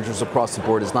low exposures across the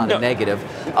board is not a negative.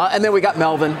 And then we got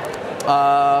Melvin,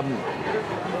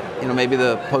 maybe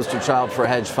the poster child for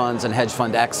hedge funds and hedge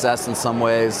fund excess in some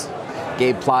ways.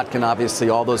 Gabe Plotkin, obviously,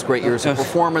 all those great years of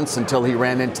performance until he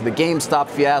ran into the GameStop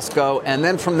fiasco, and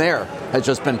then from there has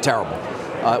just been terrible.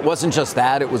 It wasn't just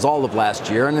that, it was all of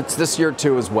last year, and it's this year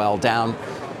too as well, down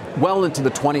well into the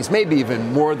 20s, maybe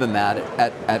even more than that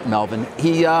at Melvin.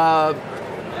 He's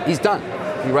done.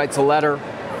 He writes a letter.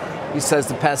 He says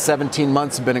the past 17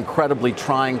 months have been incredibly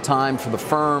trying time for the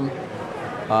firm,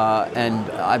 and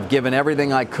I've given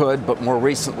everything I could, but more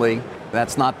recently,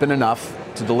 that's not been enough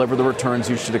to deliver the returns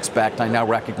you should expect. I now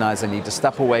recognize I need to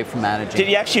step away from managing. Did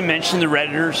he actually mention the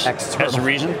Redditors as a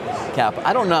reason? Cap.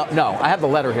 I don't know. No, I have the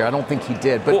letter here. I don't think he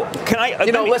did. But well, can I?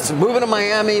 Listen, moving to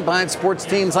Miami, buying sports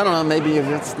teams. I don't know. Maybe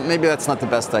that's not the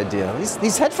best idea.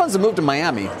 These hedge funds have moved to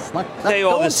Miami. It's not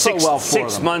going so well for them.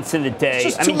 6 months in a day.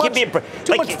 It's just too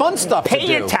much fun stuff to do.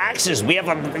 Pay your taxes.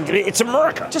 It's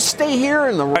America. Just stay here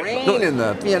in the rain and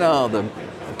the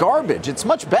garbage. It's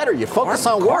much better. You focus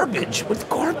on garbage. What's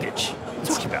garbage?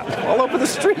 Talking about all over the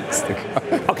streets.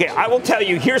 Okay, I will tell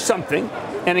you. Here's something,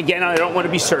 and again, I don't want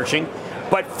to be searching,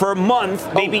 but for a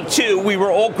month, maybe two, we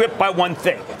were all gripped by one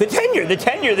thing: the tenure.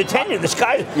 The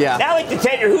sky. Yeah. Now, like the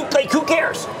tenure, who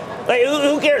cares? Like,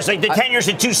 who cares? Like the tenure's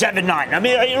at 279. I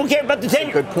mean, I don't care about the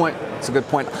tenure. Good point. It's a good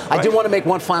point. Right. I do want to make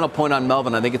one final point on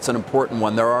Melvin. I think it's an important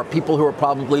one. There are people who are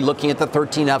probably looking at the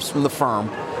 13 Fs from the firm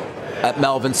at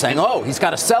Melvin, saying, "Oh, he's got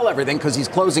to sell everything because he's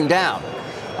closing down."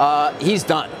 He's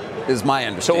done. Is my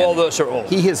understanding. So all those are old.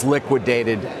 He has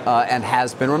liquidated and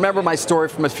has been. Remember my story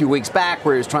from a few weeks back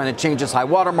where he was trying to change his high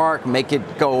water mark, make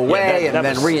it go away, and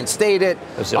then reinstate it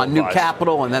on new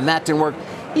capital, and then that didn't work.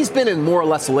 He's been in more or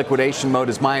less a liquidation mode,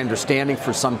 is my understanding,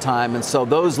 for some time. And so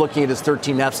those looking at his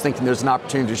 13Fs thinking there's an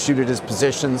opportunity to shoot at his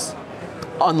positions,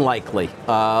 unlikely.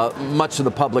 Much of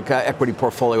the public equity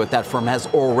portfolio at that firm has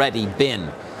already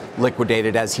been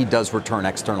liquidated as he does return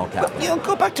external capital.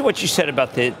 Go back to what you said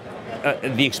about the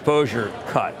exposure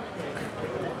cut.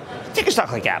 Take a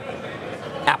stock like Apple.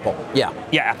 Apple, yeah.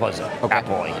 Yeah, Apple is okay.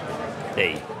 Apple,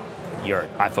 your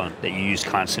iPhone that you use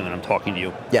constantly when I'm talking to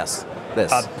you. Yes, this.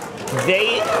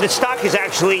 The stock is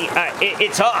actually,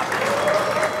 it's up.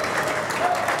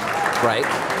 Right.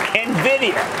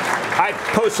 NVIDIA. I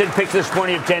posted a picture this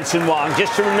morning of Jensen Huang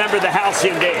just to remember the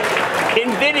halcyon days.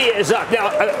 NVIDIA is up. Now,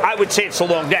 I would say it's a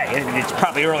long day, and it's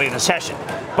probably early in the session.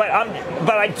 But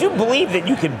I do believe that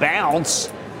you can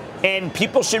bounce, and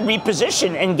people should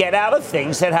reposition and get out of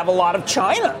things that have a lot of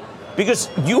China. Because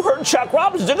you heard Chuck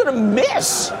Robbins, they're going to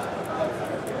miss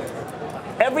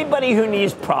everybody who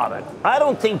needs product. I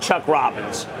don't think Chuck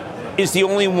Robbins is the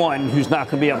only one who's not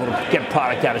going to be able to get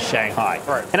product out of Shanghai.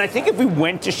 Right. And I think if we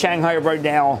went to Shanghai right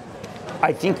now,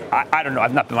 I don't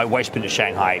know, my wife's been to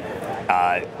Shanghai,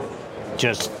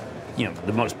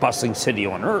 the most bustling city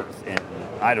on earth. And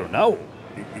I don't know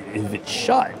if it's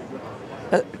shut.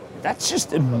 That's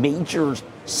just a major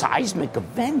seismic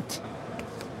event.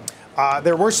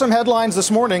 There were some headlines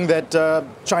this morning that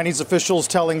Chinese officials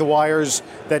telling the wires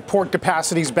that port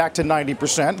capacity is back to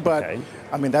 90%, but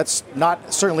I mean, that's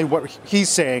not certainly what he's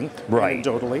saying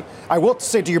anecdotally. I will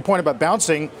say to your point about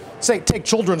bouncing, take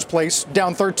Children's Place,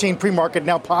 down 13 pre-market,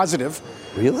 now positive.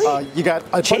 Really? You got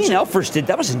a Chain Elfers did.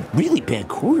 That was a really bad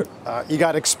quarter. You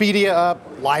got Expedia up,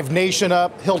 Live Nation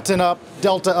up, Hilton up,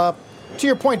 Delta up. To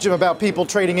your point, Jim, about people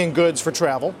trading in goods for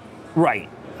travel. Right.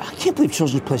 I can't believe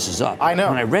Children's Place is up. I know.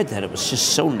 When I read that, it was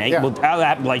just so negative. Yeah. Well,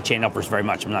 I like Chain Elfers very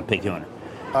much. I'm not picking on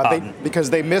it. Because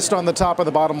they missed on the top of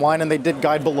the bottom line, and they did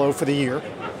guide below for the year.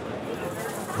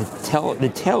 The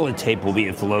tail of the tape will be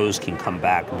if Lowe's can come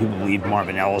back. And people believe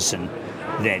Marvin Ellison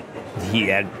that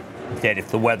if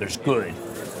the weather's good,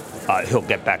 he'll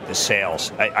get back to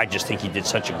sales. I just think he did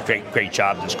such a great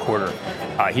job this quarter.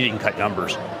 He didn't cut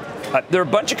numbers. There are a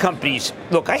bunch of companies.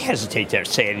 Look, I hesitate to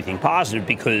say anything positive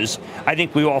because I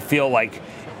think we all feel like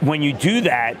when you do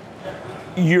that,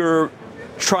 you're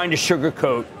trying to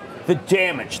sugarcoat the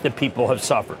damage that people have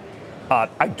suffered.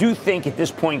 I do think at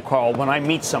this point, Carl, when I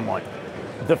meet someone,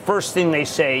 the first thing they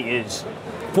say is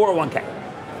 401k.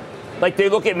 Like they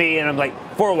look at me and I'm like,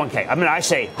 401k. I mean, I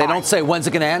say, they don't say, when's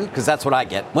it going to end? Because that's what I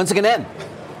get. When's it going to end?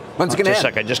 When's it going to end? Just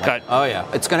a sec, I just got. Oh, yeah.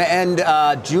 It's going to end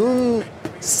June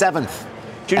 7th.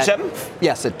 June 7th?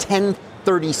 Yes, at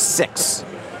 10:36.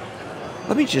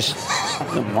 Let me just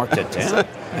mark that down.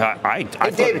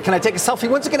 Hey, David, can I take a selfie?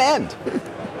 When's it going to end?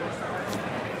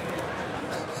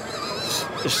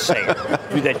 Just say it.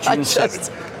 Do that June 7th.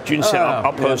 June 7th.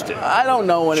 I'll post it. I don't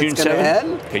know when it's going to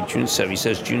end. Okay, June 7th. He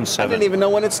says June 7th. I didn't even know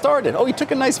when it started. Oh, he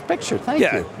took a nice picture. Thank you.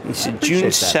 Yeah, he said June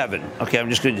 7th. Okay, I'm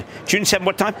just going to. June 7th,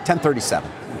 what time? 10:37.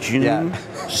 June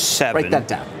 7th. Write that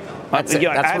down. That's I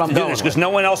have to do this because no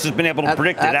one else has been able to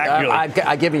predict it accurately.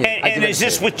 I give you. And is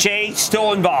this with Jay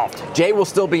still involved? Jay will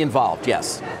still be involved.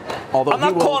 Yes. Although I'm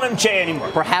not calling him Jay anymore.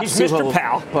 Perhaps he's Mr.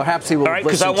 Powell. Perhaps he will. All right,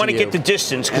 because I want to get the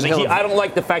distance because I don't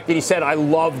like the fact that he said I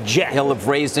love Jay. He'll have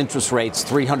raised interest rates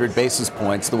 300 basis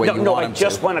points the way you want him to. I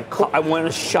just want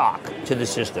a shock to the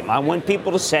system. I want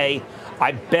people to say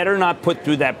I better not put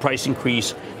through that price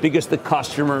increase because the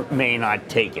customer may not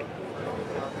take it.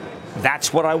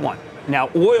 That's what I want.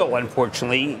 Now, oil,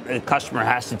 unfortunately, the customer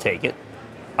has to take it.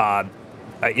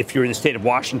 If you're in the state of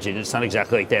Washington, it's not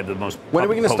exactly like they have the most. When are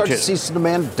we going to start to see some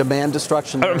demand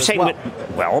destruction? I'm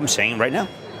saying right now.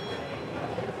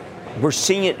 We're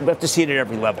seeing it. We have to see it at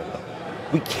every level.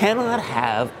 We cannot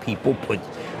have people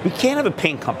we can't have a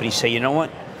paint company say, you know what,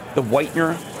 the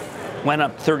whitener went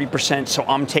up 30%, so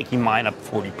I'm taking mine up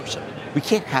 40%. We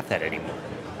can't have that anymore.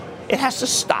 It has to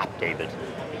stop, David.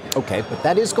 Okay, but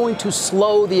that is going to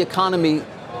slow the economy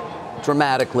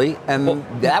dramatically, and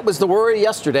that was the worry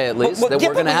yesterday, at least, that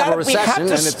we're going to have a recession. We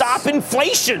have to stop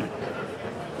inflation.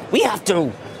 We have to.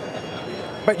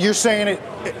 But you're saying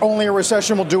only a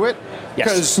recession will do it?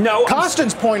 Yes. Because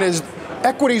Costin's point is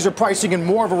equities are pricing in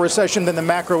more of a recession than the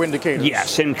macro indicators.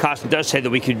 Yes, and Costin does say that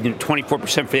we could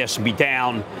 24% for the S&P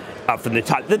down from the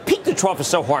top. The peak to trough is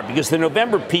so hard because the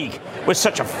November peak was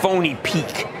such a phony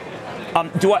peak. I'm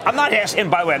not asking,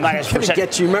 and by the way, I'm not asking for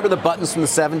get you. Remember the buttons from the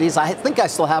 70s? I think I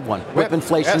still have one. Whip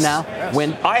inflation now. Yes.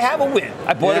 Win. I have a win.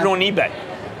 I bought it on eBay.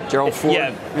 Gerald Ford.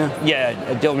 Yeah.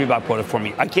 Dylan Reebok bought it for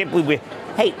me. I can't believe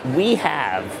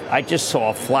I just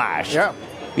saw a flash. Yeah.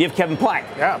 We have Kevin Plank.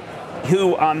 Yeah.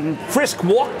 Who Frisk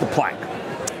walked the plank.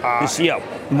 The CEO.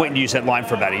 I'm waiting to use that line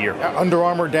for about a year. Under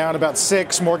Armour down about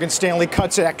 6. Morgan Stanley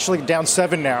cuts it actually down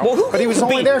 7 now. Well, but he was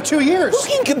only there 2 years. Who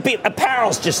can compete?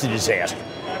 Apparel's just a disaster.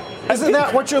 Isn't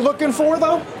that what you're looking for,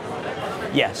 though?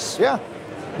 Yes. Yeah.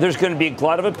 There's going to be a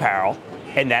glut of apparel,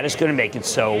 and that is going to make it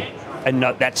so.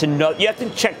 That's another. You have to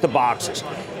check the boxes.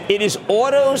 It is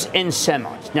autos and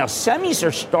semis. Now, semis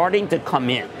are starting to come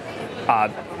in.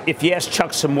 If you ask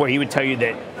Chuck some more, he would tell you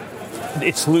that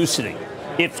it's loosening.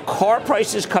 If car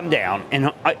prices come down,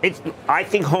 and I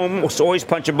think home will always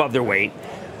punch above their weight.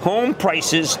 Home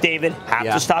prices, David, have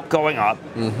to stop going up.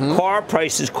 Mm-hmm. Car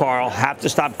prices, Carl, have to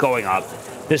stop going up.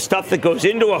 The stuff that goes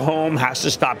into a home has to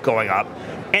stop going up.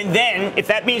 And then, if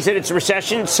that means that it's a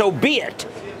recession, so be it.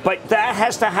 But that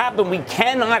has to happen. We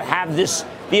cannot have this.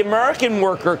 The American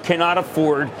worker cannot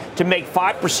afford to make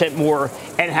 5% more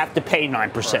and have to pay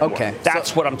 9% more. Okay.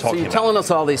 That's what I'm talking about. So you're telling us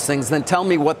all these things, then tell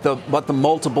me what the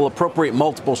appropriate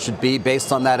multiple should be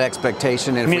based on that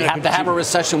expectation. And if we have to have a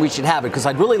recession, we should have it. Because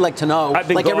I'd really like to know,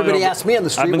 like everybody asks me on the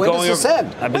street, when does this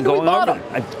end? I've been going over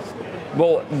it.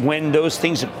 Well, when those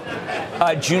things,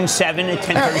 June 7 at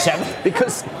 10:37?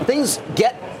 Because things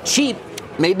get cheap,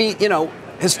 maybe,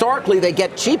 historically they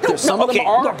get cheaper. Some of them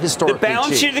are historically cheap. The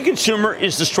balance sheet of the consumer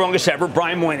is the strongest ever.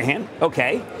 Brian Moynihan,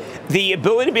 okay. The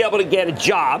ability to be able to get a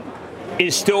job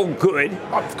is still good.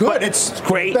 Good. It's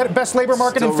great. Best labor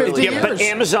market in 50 years. But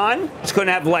Amazon, it's going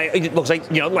to have it looks like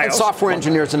layoffs. And software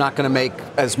engineers are not going to make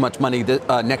as much money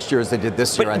next year as they did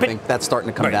this year. I think that's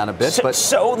starting to come down a bit.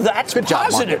 So that's good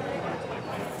positive. Job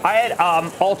market. I had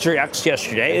UltraX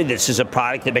yesterday. This is a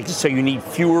product that makes it so you need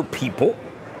fewer people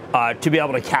to be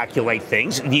able to calculate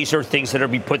things. These are things that are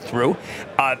being put through.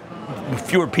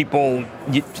 Fewer people.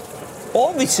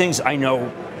 All these things I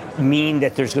know mean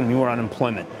that there's going to be more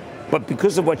unemployment. But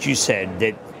because of what you said,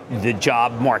 that the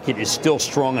job market is still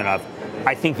strong enough,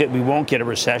 I think that we won't get a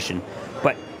recession.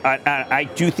 But I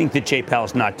do think that Jay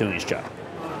Powell's not doing his job.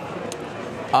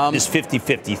 This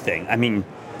 50-50 thing. I mean,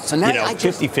 so now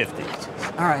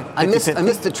 50-50. All right. I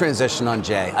missed the transition on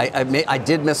Jay. I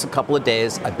did miss a couple of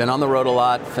days. I've been on the road a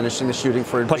lot, finishing the shooting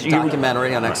for a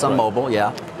documentary on ExxonMobil.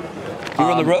 Yeah. You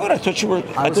were on the road? I thought you were.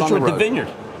 I thought you were at the Vineyard.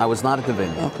 I was not at the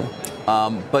Vineyard. Okay.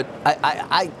 But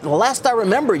the last I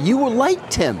remember, you were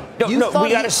liked him. No, we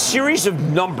got a series of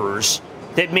numbers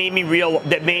that made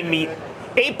me.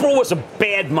 April was a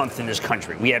bad month in this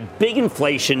country. We had big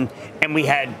inflation and we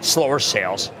had slower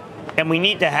sales, and we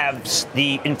need to have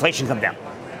the inflation come down.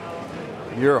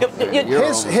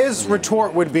 His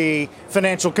retort would be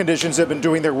financial conditions have been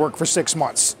doing their work for 6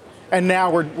 months, and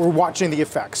now we're watching the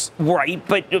effects. Right,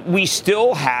 but we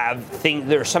still have things.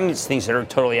 There are some of these things that are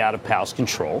totally out of Powell's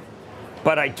control,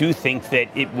 but I do think that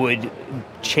it would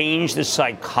change the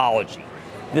psychology.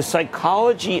 The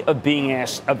psychology of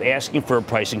asking for a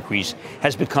price increase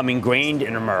has become ingrained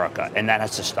in America, and that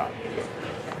has to stop.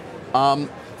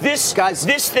 This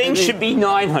thing should be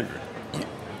 900.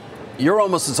 You're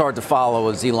almost as hard to follow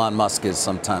as Elon Musk is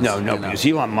sometimes. No, because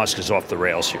Elon Musk is off the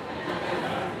rails here.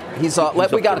 We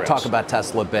got to talk about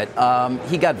Tesla a bit.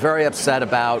 He got very upset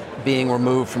about being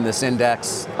removed from this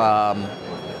index by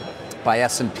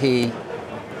S&P.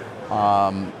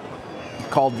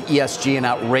 Called ESG an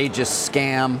outrageous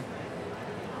scam.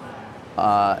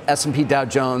 S&P Dow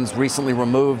Jones recently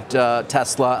removed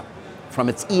Tesla from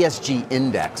its ESG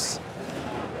index.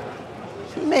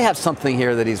 He may have something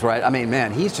here that he's right. I mean,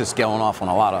 man, he's just going off on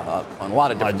a lot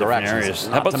of different directions. Areas.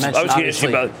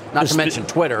 Not to mention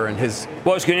Twitter and his.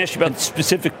 Well, I was going to ask you about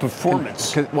specific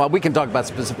performance. Well, we can talk about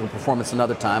specific performance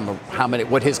another time. Of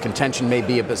what his contention may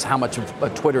be of how much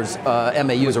of Twitter's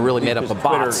MAUs are really made up of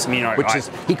bots,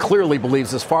 he clearly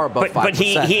believes is far above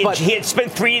 5%. But he had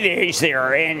spent 3 days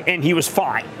there and he was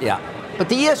fine. Yeah. But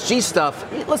the ESG stuff,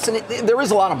 listen, there is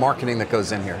a lot of marketing that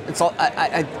goes in here. It's all.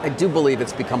 I do believe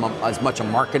it's become as much a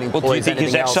marketing ploy as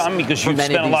anything else. Exxon, because you've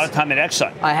spent a lot of time at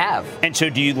Exxon. I have. And so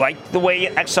do you like the way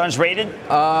Exxon's rated?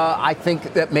 I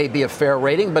think that may be a fair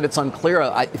rating, but it's unclear.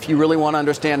 If you really want to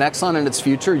understand Exxon and its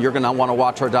future, you're going to want to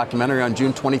watch our documentary on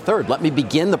June 23rd. Let me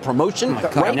begin the promotion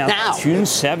right now. June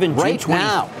 7th, right June 20th.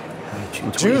 now.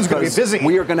 June's going to be busy.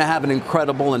 We are going to have an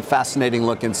incredible and fascinating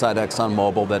look inside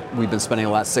ExxonMobil that we've been spending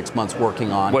the last 6 months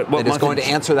working on. It is going to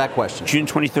answer that question. June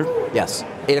 23rd? Yes,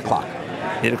 8 o'clock.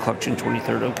 8 o'clock, June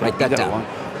 23rd. Okay. Write that down.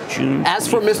 June 23rd. As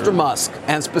for Mr. Musk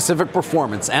and specific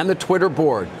performance and the Twitter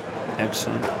board,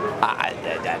 excellent.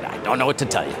 I don't know what to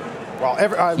tell you. Well,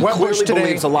 he clearly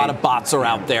believes a lot of bots are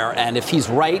out there, and if he's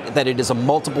right that it is a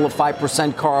multiple of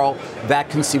 5%, Carl, that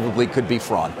conceivably could be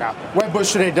fraud. Yeah.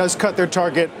 Wedbush today does cut their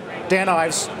target. Dan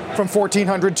Ives from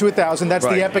 1,400 to 1,000. That's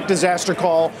the epic disaster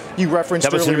call you referenced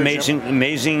earlier. That was an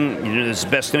amazing, this is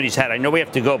the best note he's had. I know we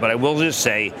have to go, but I will just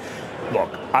say, look,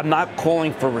 I'm not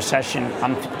calling for recession.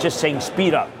 I'm just saying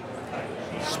speed up.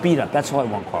 Speed up. That's all I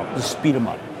want, Carl. Just speed them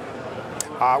up.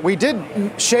 We did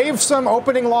shave some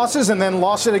opening losses and then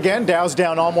lost it again. Dow's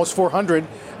down almost 400.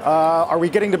 Are we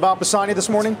getting to Bob Pisani this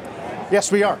morning?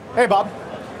 Yes, we are. Hey, Bob.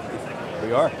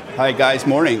 We are. Hi, guys.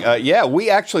 Morning. We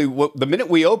actually, the minute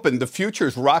we opened, the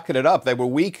futures rocketed up. They were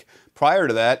weak prior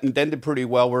to that and then did pretty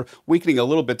well. We're weakening a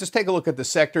little bit. Just take a look at the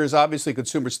sectors. Obviously,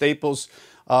 consumer staples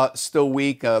still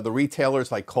weak. The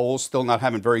retailers like Kohl's still not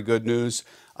having very good news.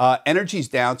 Energy's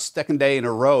down, second day in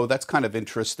a row. That's kind of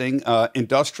interesting.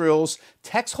 Industrials.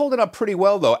 Tech's holding up pretty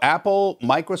well, though. Apple,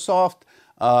 Microsoft,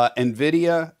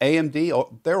 NVIDIA,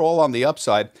 AMD, they're all on the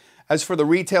upside. As for the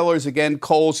retailers, again,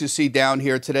 Kohl's you see down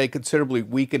here today considerably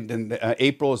weakened in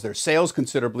April as their sales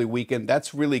considerably weakened.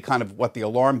 That's really kind of what the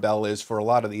alarm bell is for a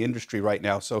lot of the industry right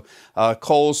now. So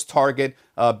Kohl's, Target,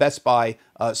 Best Buy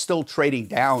still trading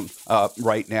down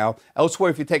right now. Elsewhere,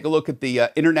 if you take a look at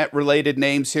the internet-related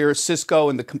names here, Cisco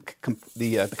and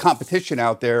the competition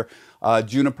out there,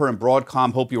 Juniper and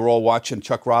Broadcom. Hope you were all watching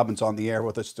Chuck Robbins on the air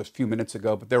with us just a few minutes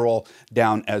ago, but they're all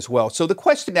down as well. So the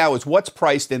question now is what's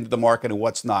priced into the market and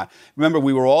what's not. Remember,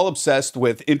 we were all obsessed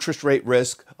with interest rate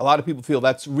risk. A lot of people feel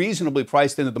that's reasonably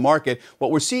priced into the market.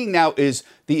 What we're seeing now is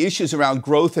the issues around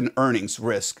growth and earnings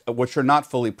risk, which are not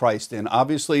fully priced in.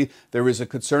 Obviously, there is a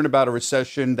concern about a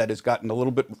recession that has gotten a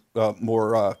little bit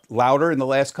more louder in the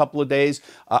last couple of days.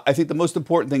 I think the most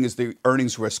important thing is the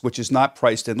earnings risk, which is not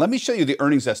priced in. Let me show you the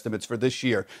earnings estimates for this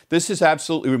year. This is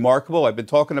absolutely remarkable. I've been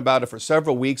talking about it for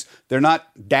several weeks. They're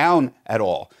not down at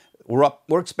all.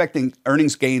 We're expecting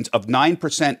earnings gains of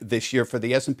 9% this year for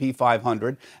the S&P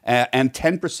 500 and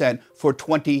 10% for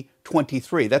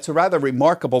 2023. That's a rather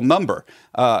remarkable number,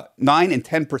 9 and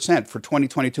 10% for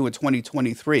 2022 and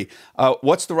 2023.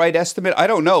 What's the right estimate? I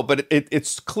don't know, but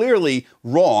it's clearly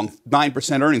wrong,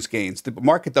 9% earnings gains. The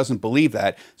market doesn't believe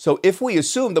that. So if we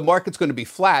assume the market's going to be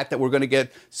flat, that we're going to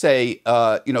get, say,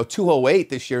 208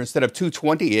 this year instead of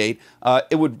 228,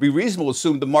 it would be reasonable to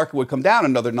assume the market would come down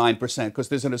another 9% because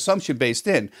there's an assumption based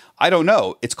in. I don't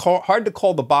know. It's hard to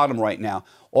call the bottom right now.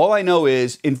 All I know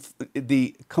is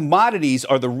the commodities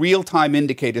are the real-time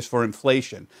indicators for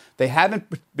inflation. They haven't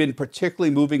been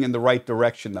particularly moving in the right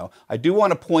direction, though. I do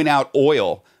want to point out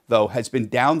oil, though, has been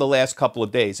down the last couple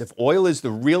of days. If oil is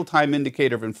the real-time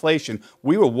indicator of inflation,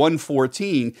 we were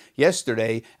 114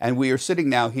 yesterday, and we are sitting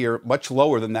now here much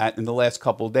lower than that in the last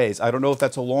couple of days. I don't know if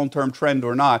that's a long-term trend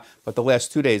or not, but the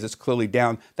last 2 days it's clearly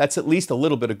down. That's at least a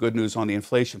little bit of good news on the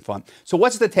inflation front. So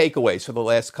what's the takeaways for the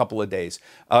last couple of days?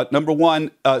 Number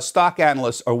one, stock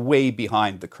analysts are way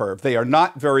behind the curve. They are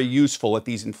not very useful at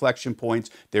these inflection points.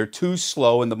 They're too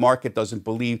slow, and the market doesn't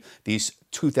believe these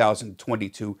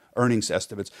 2022 earnings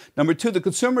estimates. Number two, the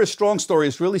consumer strong story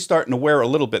is really starting to wear a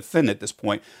little bit thin at this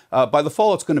point. By the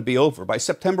fall, it's going to be over. By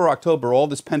September, October, all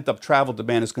this pent-up travel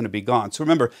demand is going to be gone. So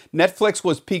remember, Netflix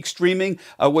was peak streaming.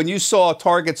 When you saw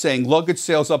Target saying luggage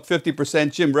sales up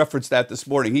 50%, Jim referenced that this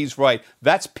morning. He's right.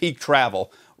 That's peak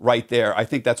travel right there. I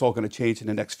think that's all going to change in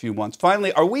the next few months.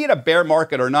 Finally, are we in a bear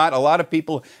market or not? A lot of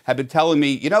people have been telling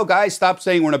me, guys, stop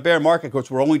saying we're in a bear market because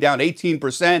we're only down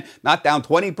 18%, not down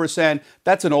 20%.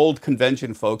 That's an old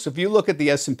convention, folks. If you look at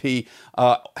the S&P,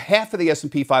 half of the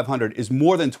S&P 500 is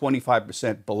more than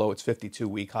 25% below its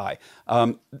 52-week high.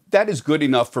 That is good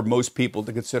enough for most people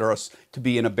to consider us to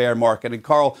be in a bear market. And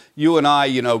Carl, you and I,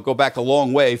 go back a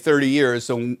long way, 30 years,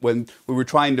 so when we were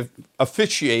trying to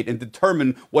officiate and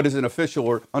determine what is an official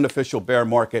or unofficial bear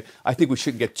market, I think we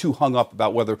shouldn't get too hung up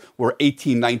about whether we're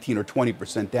 18, 19, or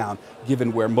 20% down,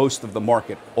 given where most of the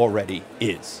market already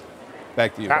is.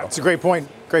 Back to you, Bill. That's a great point.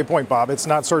 Great point, Bob. It's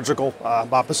not surgical.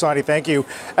 Bob Pisani, thank you.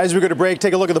 As we go to break,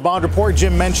 take a look at the bond report.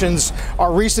 Jim mentions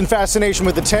our recent fascination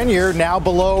with the 10-year, now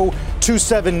below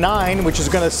 279, which is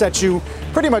going to set you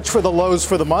pretty much for the lows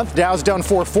for the month. Dow's down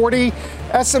 440.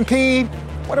 S&P,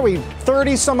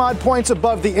 30 some odd points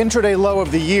above the intraday low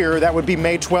of the year. That would be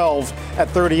May 12 at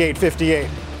 38.58.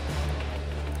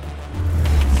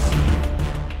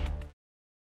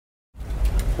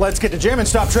 Let's get to Jim and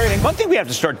stop trading. One thing we have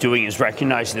to start doing is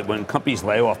recognizing that when companies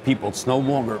lay off people, it's no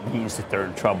longer means that they're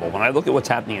in trouble. When I look at what's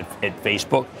happening at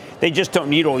Facebook, they just don't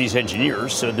need all these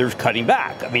engineers, so they're cutting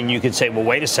back. I mean, you could say, well,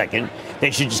 wait a second,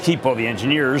 they should just keep all the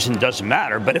engineers and it doesn't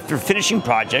matter. But if they're finishing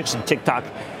projects and TikTok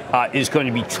is going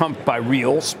to be trumped by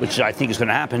Reels, which I think is going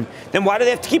to happen, then why do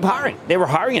they have to keep hiring? They were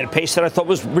hiring at a pace that I thought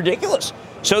was ridiculous.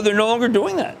 So they're no longer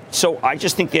doing that. So I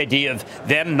just think the idea of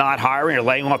them not hiring or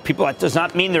laying off people, that does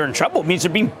not mean they're in trouble. It means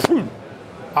they're being prudent.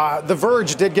 The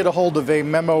Verge did get a hold of a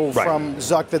memo from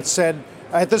Zuck that said,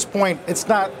 at this point,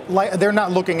 they're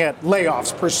not looking at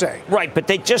layoffs per se. Right, but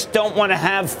they just don't want to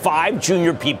have 5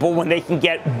 junior people when they can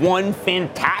get one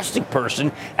fantastic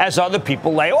person as other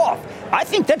people lay off. I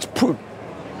think that's prudent.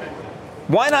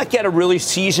 Why not get a really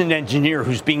seasoned engineer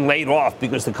who's being laid off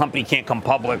because the company can't come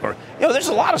public? Or, there's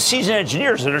a lot of seasoned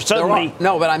engineers that are suddenly...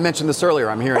 No, but I mentioned this earlier.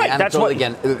 I'm hearing anecdotally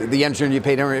again. The engineer you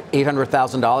paid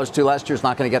 $800,000 to last year is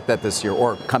not going to get that this year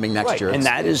or coming next year. And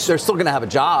that is... They're still going to have a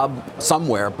job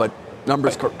somewhere, but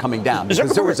numbers coming down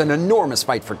because there was an enormous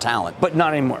fight for talent. But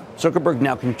not anymore. Zuckerberg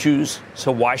now can choose,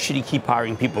 so why should he keep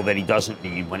hiring people that he doesn't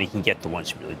need when he can get the ones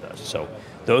he really does? So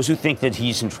those who think that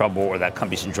he's in trouble or that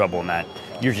company's in trouble in that,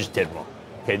 you're just dead wrong.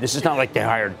 Okay, this is not like they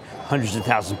hired hundreds of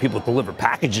thousands of people to deliver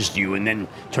packages to you, and then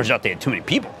turns out they had too many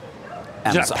people.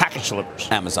 These are not package delivers.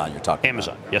 Amazon, you're talking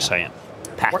Amazon. About. Yes, I am.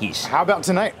 Packies. How about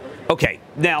tonight? Okay,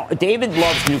 now, David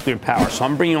loves nuclear power, so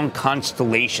I'm bringing on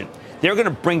Constellation. They're going to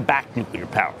bring back nuclear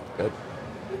power. Good.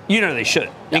 They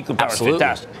should. Nuclear power is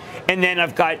fantastic. And then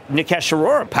I've got Nikesh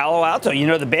Arora, Palo Alto.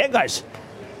 The bad guys.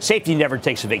 Safety never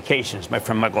takes a vacation, as my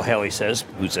friend Michael Haley says,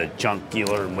 who's a junk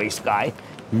dealer and waste guy.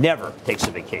 Never takes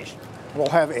a vacation. We'll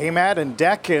have AMAT and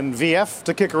DEC and VF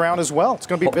to kick around as well. It's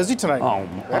going to be busy tonight.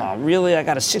 Oh, really? I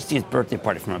got a 60th birthday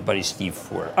party from my buddy Steve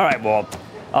Ford. All right, well,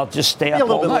 I'll just stay up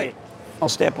all night. I'll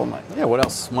stay up all night. Yeah, what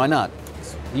else? Why not?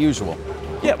 It's the usual.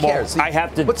 Yeah, Who cares? well, I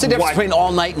have to. What's the difference between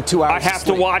all night and 2 hours? I have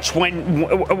to watch when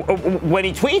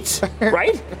he tweets,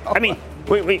 right? I mean,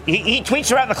 he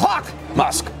tweets around the clock.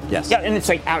 Musk, yes. Yeah, and it's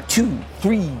like out 2,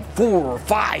 3, 4,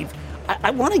 5.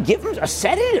 I want to give him a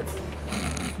sedative.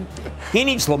 He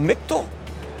needs Lamictal.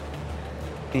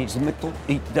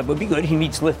 That would be good. He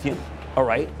needs lithium. All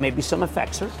right, maybe some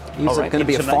Effexor. He's going to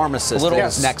be a pharmacist in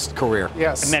his next career.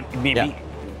 Yes. Maybe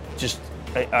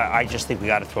I just think we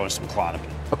got to throw in some Klonopin.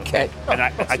 Okay. And I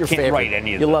can't favorite. write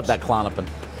any of You those. love that Klonopin.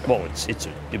 Well,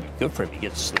 it'd be good for him. He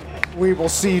gets to sleep. We will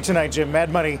see you tonight, Jim. Mad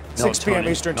Money, 6 p.m.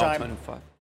 Eastern Time.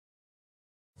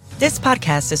 This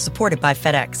podcast is supported by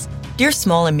FedEx. Dear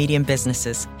small and medium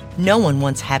businesses, no one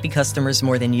wants happy customers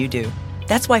more than you do.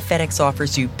 That's why FedEx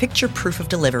offers you picture proof of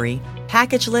delivery,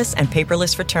 packageless and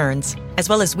paperless returns, as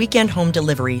well as weekend home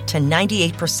delivery to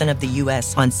 98% of the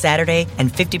U.S. on Saturday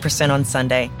and 50% on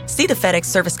Sunday. See the FedEx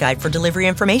service guide for delivery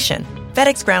information.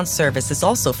 FedEx Ground service is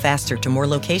also faster to more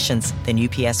locations than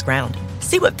UPS Ground.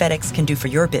 See what FedEx can do for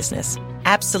your business.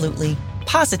 Absolutely,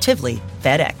 positively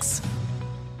FedEx.